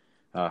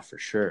 For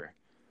sure.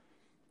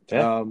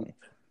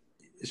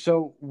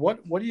 So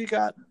what do you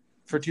got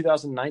for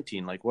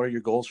 2019? Like, what are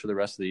your goals for the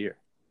rest of the year?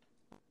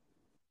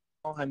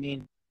 Well, I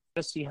mean,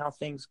 to see how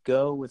things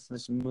go with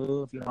this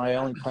move. You know, I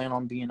only plan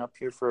on being up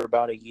here for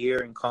about a year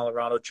in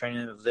Colorado,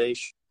 training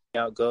innovation.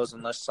 How it goes,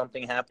 unless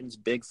something happens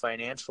big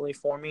financially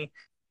for me,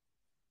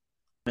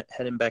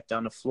 heading back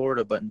down to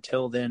Florida. But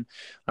until then,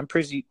 I'm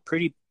pretty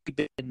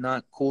big,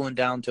 not cooling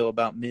down till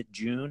about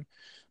mid-June.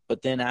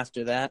 But then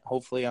after that,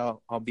 hopefully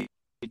I'll be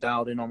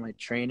dialed in on my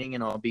training,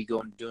 and I'll be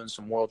doing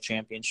some world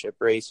championship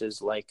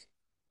races, like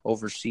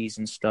overseas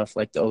and stuff,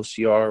 like the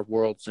OCR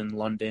Worlds in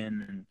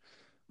London and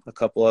a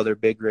couple other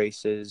big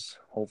races.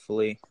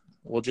 Hopefully,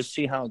 we'll just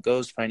see how it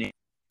goes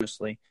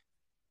financially.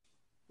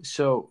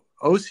 So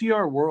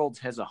OCR Worlds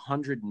has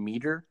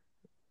 100-meter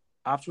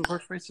obstacle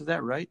course race. Is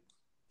that right?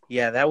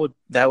 Yeah, that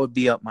would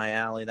be up my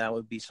alley. That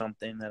would be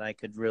something that I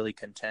could really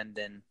contend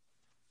in.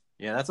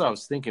 Yeah, that's what I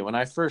was thinking when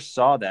I first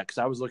saw that, because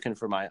I was looking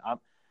for my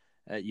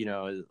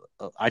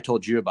I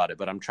told you about it,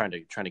 but I'm trying to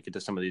get to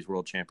some of these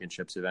world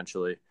championships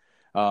eventually.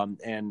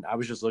 And I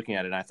was just looking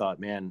at it, and I thought,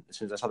 man, as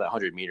soon as I saw that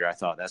 100-meter, I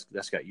thought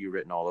that's got you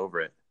written all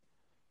over it.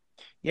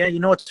 Yeah, you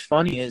know what's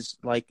funny is,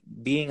 like,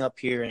 being up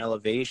here in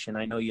elevation,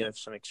 I know you have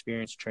some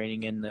experience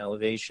training in the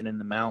elevation in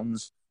the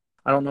mountains.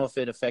 I don't know if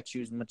it affects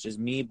you as much as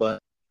me, but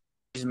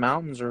these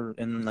mountains are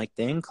in, like,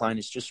 the incline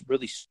is just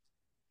really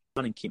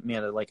and keep me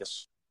at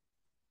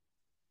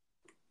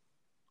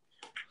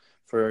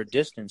for a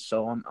distance.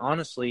 So I'm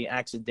honestly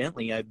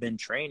accidentally I've been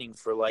training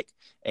for like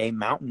a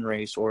mountain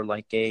race or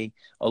like a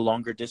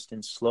longer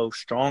distance slow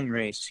strong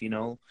race.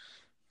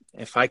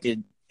 If I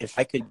could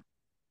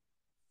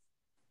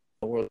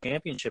a world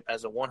championship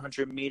as a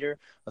 100 meter,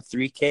 a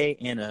 3K,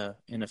 and a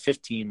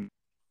 15K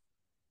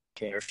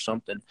or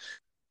something.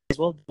 As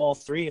well do all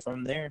three if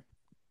I'm there.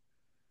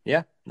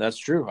 Yeah, that's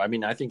true. I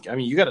mean,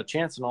 you got a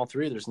chance in all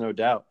three. There's no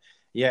doubt.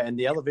 Yeah, and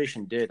the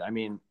elevation did. I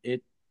mean,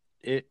 it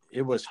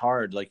was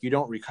hard. Like, you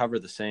don't recover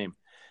the same,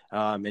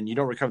 and you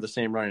don't recover the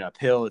same running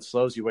uphill. It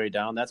slows you way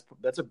down.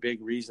 That's a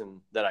big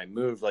reason that I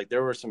moved. Like,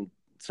 there were some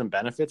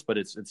benefits, but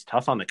it's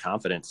tough on the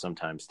confidence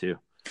sometimes too.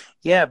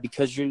 Yeah,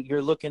 because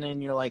you're looking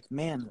and you're like,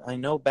 man, I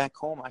know back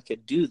home I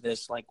could do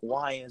this. Like,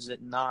 why is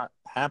it not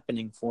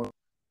happening for me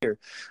here?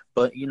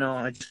 But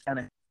I just kind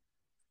of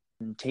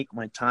take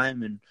my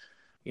time and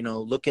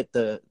look at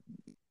the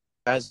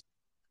guys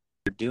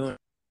they're doing,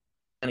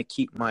 kind of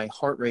keep my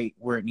heart rate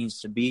where it needs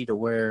to be to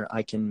where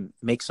I can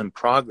make some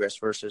progress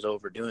versus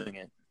overdoing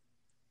it.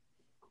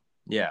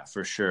 Yeah,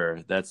 for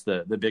sure. That's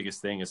the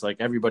biggest thing. It's like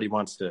everybody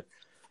wants to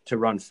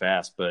run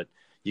fast, but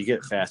you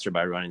get faster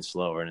by running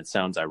slower. And it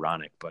sounds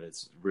ironic, but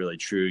it's really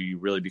true. You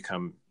really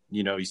become,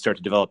 you start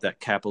to develop that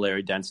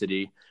capillary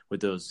density with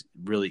those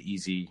really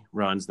easy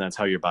runs. And that's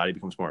how your body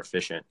becomes more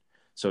efficient.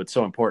 So it's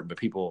so important. But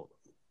people,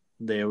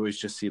 they always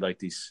just see like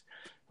these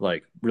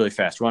like really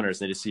fast runners.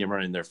 They just see them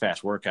running their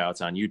fast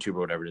workouts on YouTube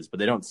or whatever it is, but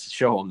they don't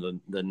show them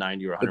the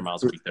 90 or 100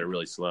 miles a week that are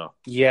really slow.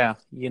 Yeah.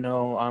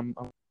 I'm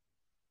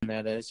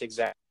that is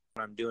exactly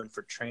what I'm doing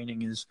for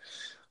training. Is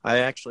I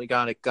actually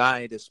got a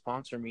guy to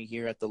sponsor me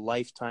here at the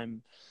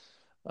Lifetime,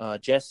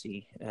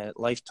 Jesse at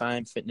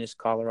Lifetime Fitness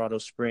Colorado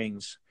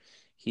Springs.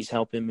 He's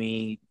helping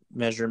me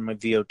measure my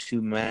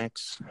VO2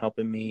 max,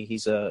 helping me.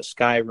 He's a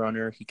sky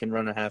runner. He can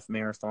run a half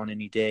marathon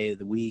any day of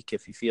the week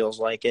if he feels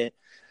like it.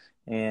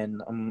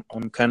 And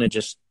I'm kind of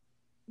just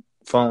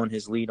following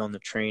his lead on the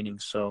training.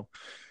 So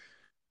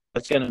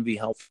that's going to be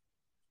helpful.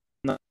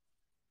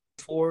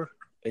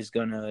 Is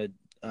going to,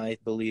 I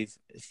believe,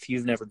 if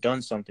you've never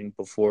done something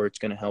before, it's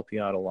going to help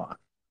you out a lot.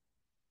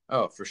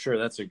 Oh, for sure.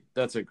 That's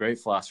a great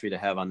philosophy to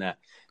have on that.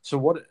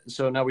 So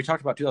now we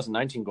talked about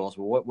 2019 goals,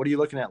 but what are you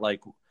looking at?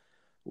 Like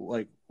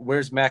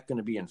where's Mac going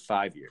to be in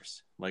 5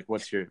 years? Like,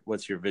 what's your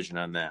vision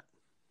on that?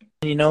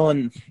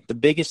 And the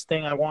biggest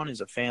thing I want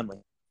is a family.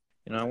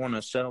 I want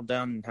to settle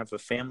down and have a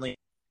family.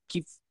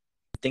 Keep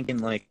thinking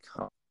like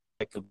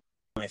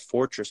my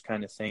fortress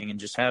kind of thing, and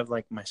just have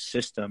like my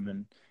system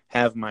and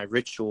have my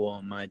ritual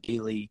and my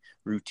daily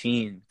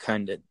routine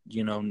kind of,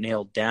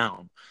 nailed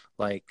down,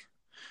 like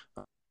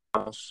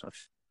house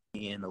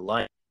in the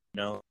life,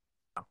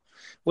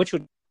 which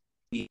would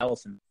be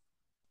health,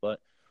 but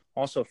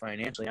also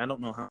financially. I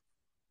don't know how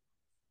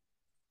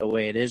the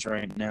way it is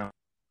right now.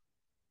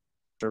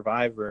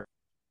 Survivor,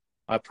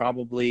 I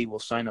probably will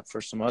sign up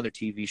for some other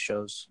TV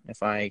shows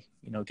if I,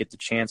 get the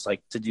chance,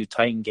 like to do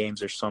Titan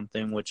Games or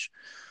something, which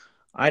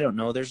I don't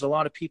know. There's a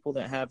lot of people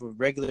that have a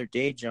regular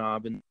day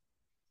job and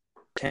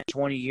 10,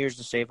 20 years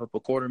to save up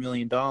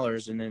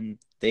 $250,000, and then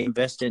they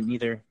invest in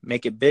either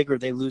make it big or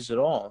they lose it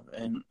all.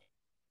 And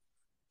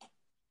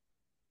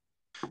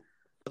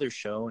other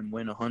show and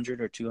win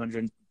 100 or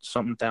 200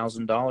 something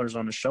 $1,000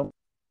 on a show,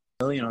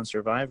 million on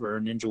Survivor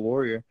or Ninja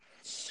Warrior,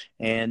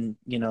 and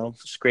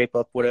scrape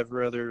up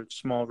whatever other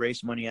small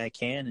race money I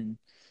can and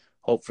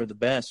hope for the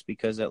best,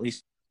 because at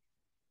least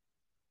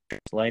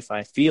life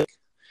I feel,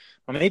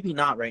 well, maybe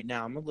not right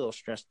now. I'm a little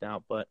stressed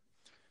out, but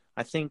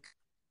I think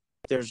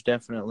there's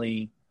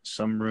definitely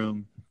some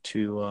room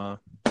to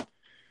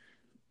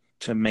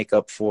make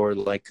up for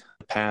like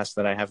the past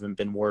that I haven't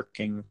been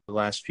working the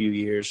last few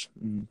years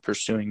and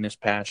pursuing this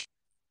passion.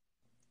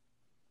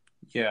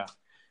 Yeah.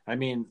 I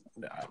mean,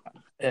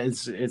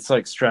 it's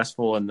like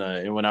stressful,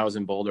 and when I was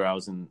in Boulder, I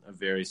was in a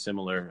very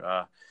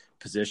similar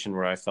position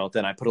where I felt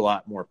that I put a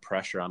lot more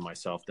pressure on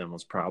myself than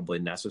was probably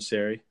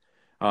necessary.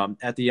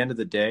 At the end of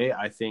the day,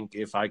 I think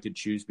if I could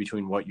choose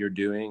between what you're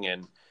doing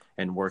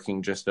and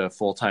working just a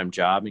full-time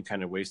job and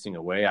kind of wasting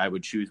away, I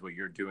would choose what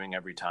you're doing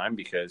every time,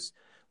 because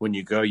when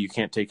you go, you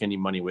can't take any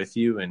money with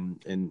you,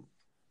 and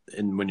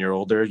when you're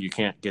older, you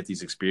can't get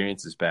these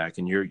experiences back,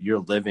 and you're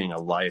living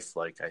a life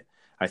like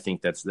I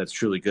think that's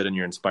truly good, and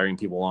you're inspiring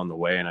people along the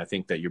way. And I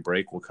think that your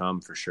break will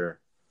come for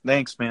sure.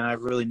 Thanks, man. I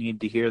really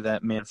need to hear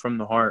that, man, from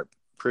the heart.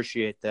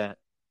 Appreciate that.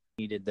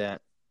 Needed that.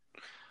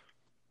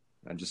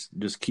 I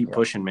just keep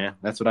pushing, man.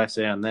 That's what I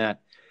say on that.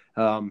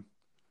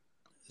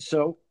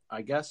 So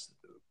I guess,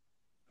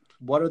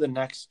 what are the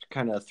next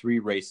kind of 3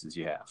 races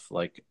you have?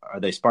 Like,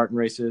 are they Spartan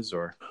races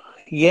or?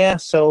 Yeah.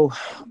 So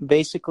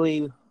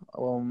basically,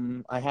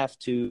 I have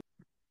to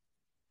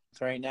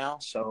right now.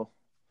 So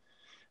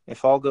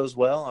if all goes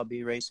well, I'll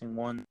be racing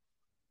 1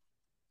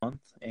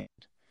 month, and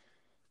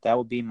that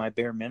will be my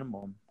bare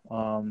minimum.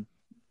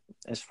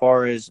 As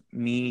far as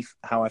me,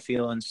 how I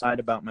feel inside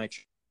about my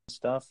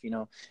stuff,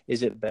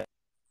 is it better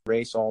to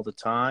race all the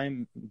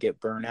time, get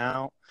burnt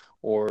out,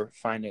 or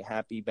find a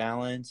happy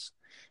balance?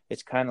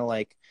 It's kind of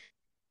like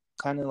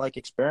kind of like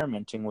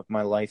experimenting with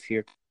my life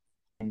here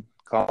in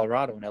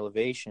Colorado and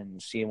elevation,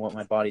 seeing what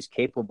my body's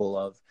capable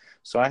of.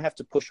 So I have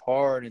to push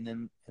hard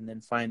and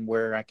then find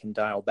where I can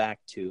dial back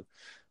to.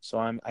 So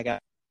I got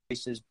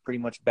races pretty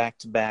much back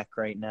to back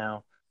right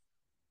now,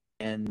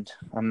 and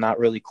I'm not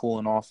really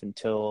cooling off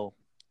until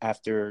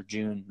after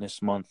June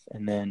this month,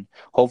 and then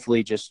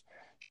hopefully just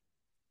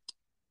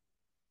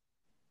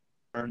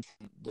learn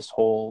from this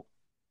whole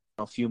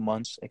few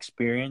months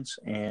experience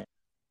and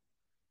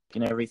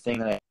everything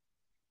that I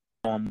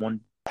on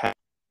one path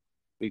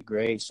big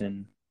race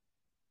and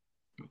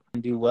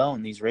do well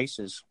in these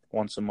races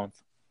once a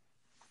month.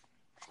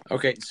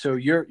 Okay, so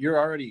you're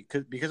already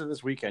because of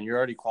this weekend, you're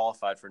already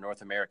qualified for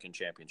North American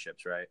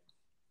Championships, right?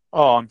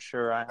 Oh, I'm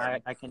sure I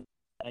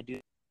do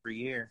it every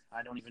year.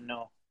 I don't even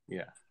know.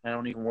 Yeah, I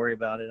don't even worry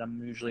about it.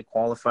 I'm usually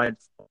qualified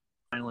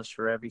finalist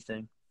for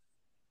everything.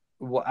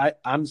 Well,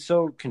 I'm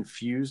so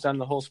confused on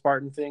the whole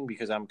Spartan thing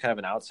because I'm kind of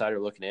an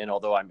outsider looking in,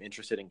 although I'm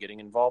interested in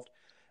getting involved.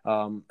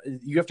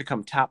 You have to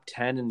come top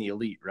 10 in the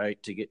elite,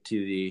 right, to get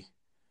to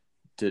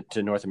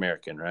to North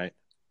American, right?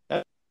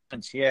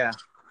 Yeah,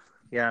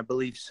 I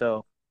believe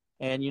so.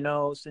 And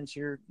since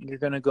you're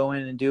gonna go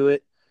in and do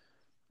it,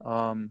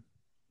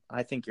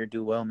 I think you'll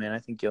do well, man. I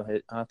think you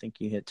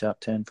hit top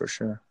 10 for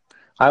sure.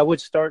 I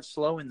would start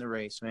slow in the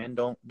race, man.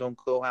 Don't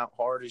go out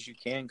hard as you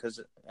can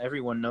because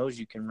everyone knows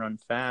you can run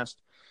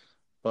fast.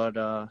 But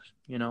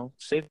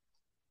save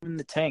in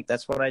the tank.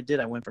 That's what I did.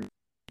 I went from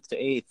 8th to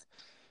 8th,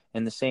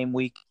 and the same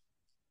week,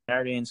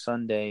 Saturday and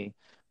Sunday.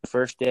 The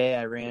first day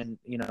I ran,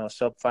 a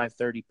sub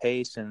 5:30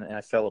 pace, and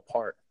I fell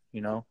apart.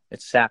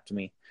 It sapped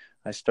me.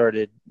 I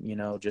started,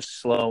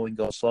 just slow and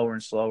go slower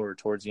and slower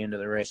towards the end of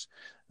the race.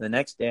 The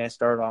next day I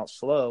started out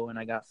slow, and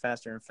I got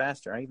faster and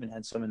faster. I even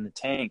had some in the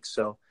tank.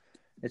 So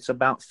it's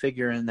about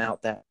figuring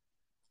out that.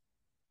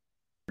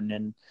 And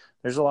then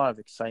there's a lot of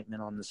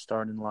excitement on the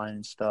starting line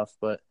and stuff,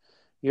 but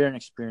you're an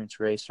experienced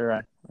racer.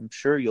 I'm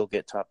sure you'll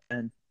get top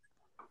 10.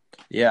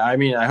 Yeah, I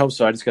mean, I hope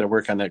so. I just got to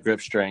work on that grip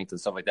strength and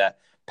stuff like that.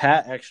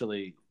 Pat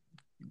actually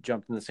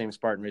jumped in the same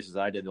Spartan race as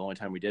I did the only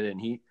time we did it,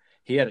 and he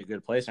had a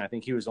good place, and I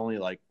think he was only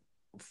like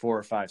 4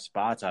 or 5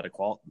 spots out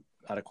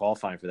of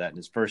qualifying for that in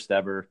his first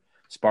ever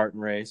Spartan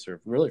race, or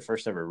really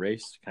first ever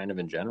race kind of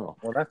in general.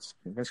 Well, that's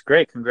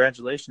great.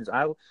 Congratulations.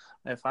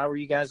 If I were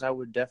you guys, I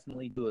would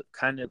definitely do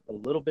a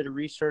little bit of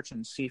research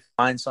and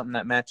find something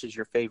that matches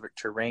your favorite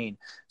terrain.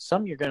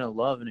 Some you're going to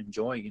love and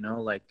enjoy,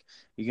 like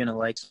you're going to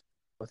like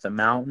with a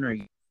mountain or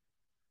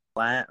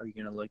flat, or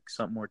you're going to like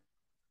something more,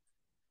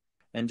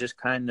 and just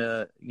kind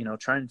of,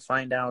 try and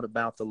find out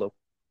about the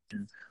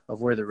location of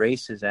where the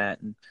race is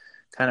at and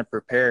kind of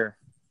prepare.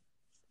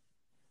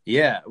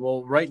 Yeah,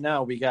 well, right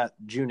now we got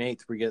June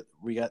 8th.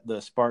 We got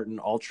the Spartan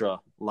Ultra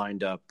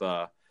lined up.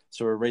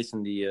 So we're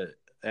racing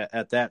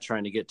at that,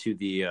 trying to get to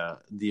the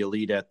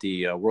elite at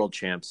the World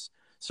Champs.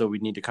 So we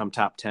need to come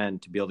top 10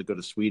 to be able to go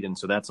to Sweden.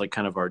 So that's like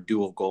kind of our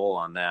dual goal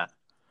on that.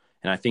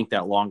 And I think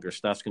that longer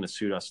stuff's going to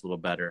suit us a little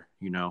better,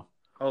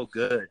 Oh,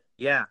 good.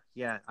 Yeah,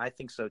 I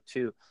think so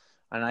too.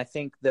 And I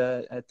think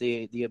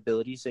the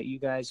abilities that you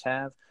guys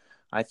have,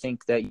 I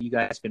think that you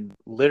guys can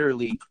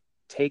literally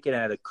take it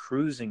at a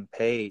cruising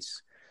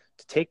pace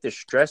to take the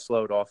stress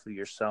load off of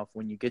yourself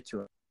when you get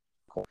to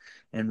it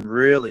and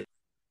really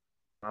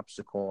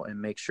obstacle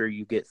and make sure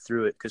you get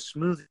through it. Because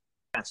smooth,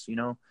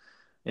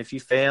 if you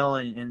fail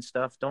and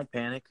stuff, don't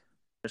panic.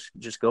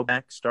 Just go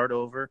back, start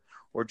over,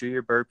 or do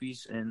your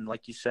burpees. And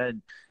like you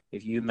said,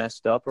 if you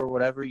messed up or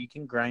whatever, you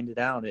can grind it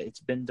out. It's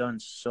been done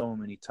so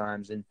many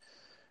times, and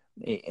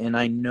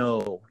I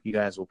know you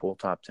guys will pull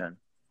top 10.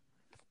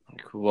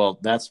 Well,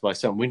 that's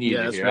something we need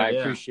to hear. Right, I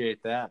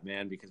appreciate that,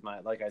 man, because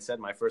like I said,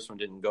 my first one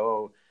didn't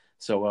go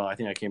so well. I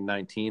think I came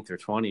 19th or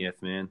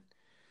 20th, man.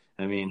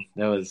 I mean,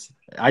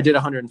 I did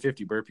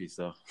 150 burpees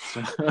though.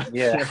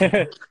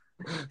 Yeah.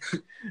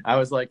 I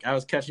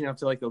was catching up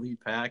to like the lead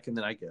pack, and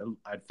then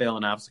I'd fail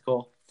an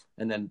obstacle,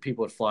 and then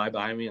people would fly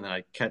by me, and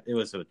then it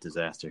was a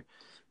disaster.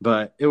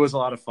 But it was a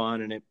lot of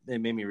fun, and it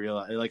made me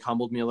realize, it like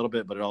humbled me a little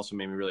bit, but it also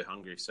made me really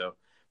hungry. So,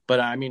 but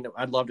I mean,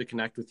 I'd love to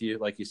connect with you,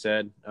 like you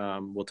said.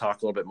 We'll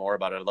talk a little bit more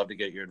about it. I'd love to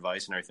get your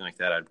advice and everything like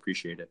that. I'd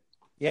appreciate it.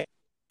 Yeah,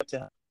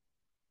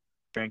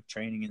 strength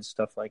training and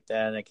stuff like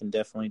that. I can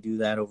definitely do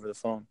that over the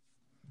phone.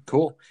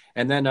 Cool.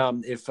 And then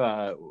if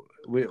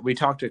we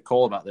talked to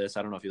Cole about this,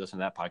 I don't know if you listen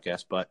to that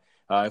podcast, but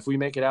if we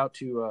make it out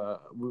to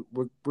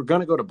we're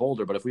going to go to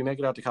Boulder, but if we make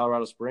it out to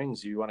Colorado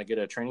Springs, you want to get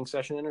a training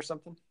session in or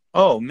something?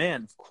 Oh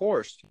man, of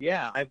course.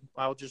 Yeah,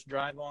 I'll just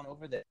drive on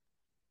over there.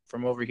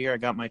 From over here, I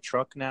got my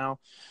truck now,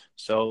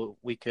 so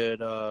we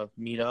could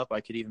meet up. I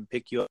could even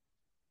pick you up.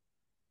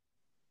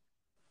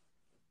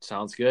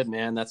 Sounds good,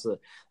 man. That's what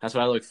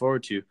I look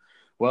forward to.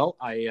 Well,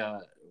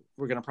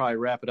 we're going to probably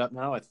wrap it up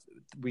now.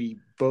 We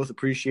both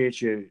appreciate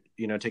you,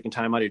 taking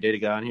time out of your day to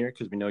get on here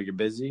because we know you're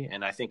busy.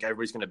 And I think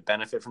everybody's going to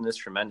benefit from this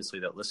tremendously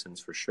that listens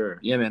for sure.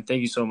 Yeah, man.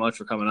 Thank you so much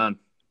for coming on.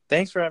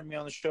 Thanks for having me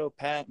on the show,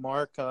 Pat,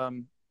 Mark.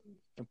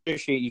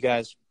 Appreciate you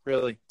guys.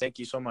 Really. Thank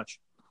you so much.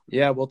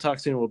 Yeah, we'll talk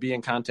soon. We'll be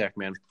in contact,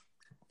 man.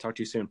 Talk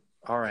to you soon.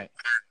 All right.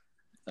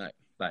 All right.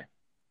 Bye.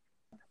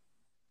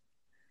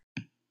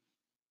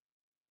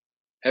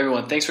 Hey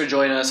everyone, thanks for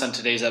joining us on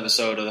today's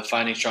episode of the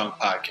Finding Strong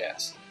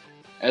podcast.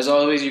 As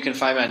always, you can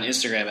find me on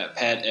Instagram at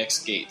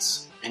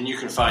PatXGates. And you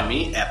can find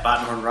me at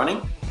Bottenhorn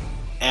Running,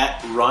 at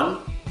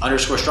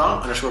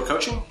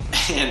run_strong_coaching,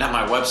 and on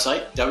my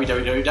website,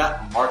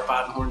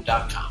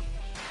 www.markbottenhorn.com.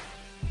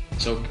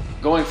 So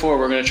going forward,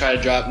 we're going to try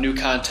to drop new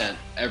content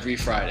every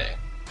Friday.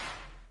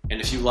 And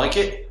if you like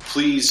it,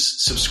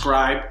 please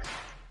subscribe,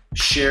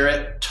 share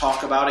it,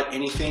 talk about it,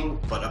 anything.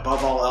 But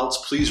above all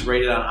else, please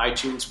rate it on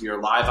iTunes. We are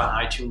live on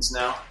iTunes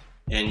now,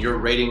 and your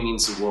rating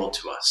means the world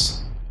to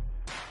us.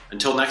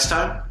 Until next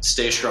time,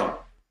 stay strong.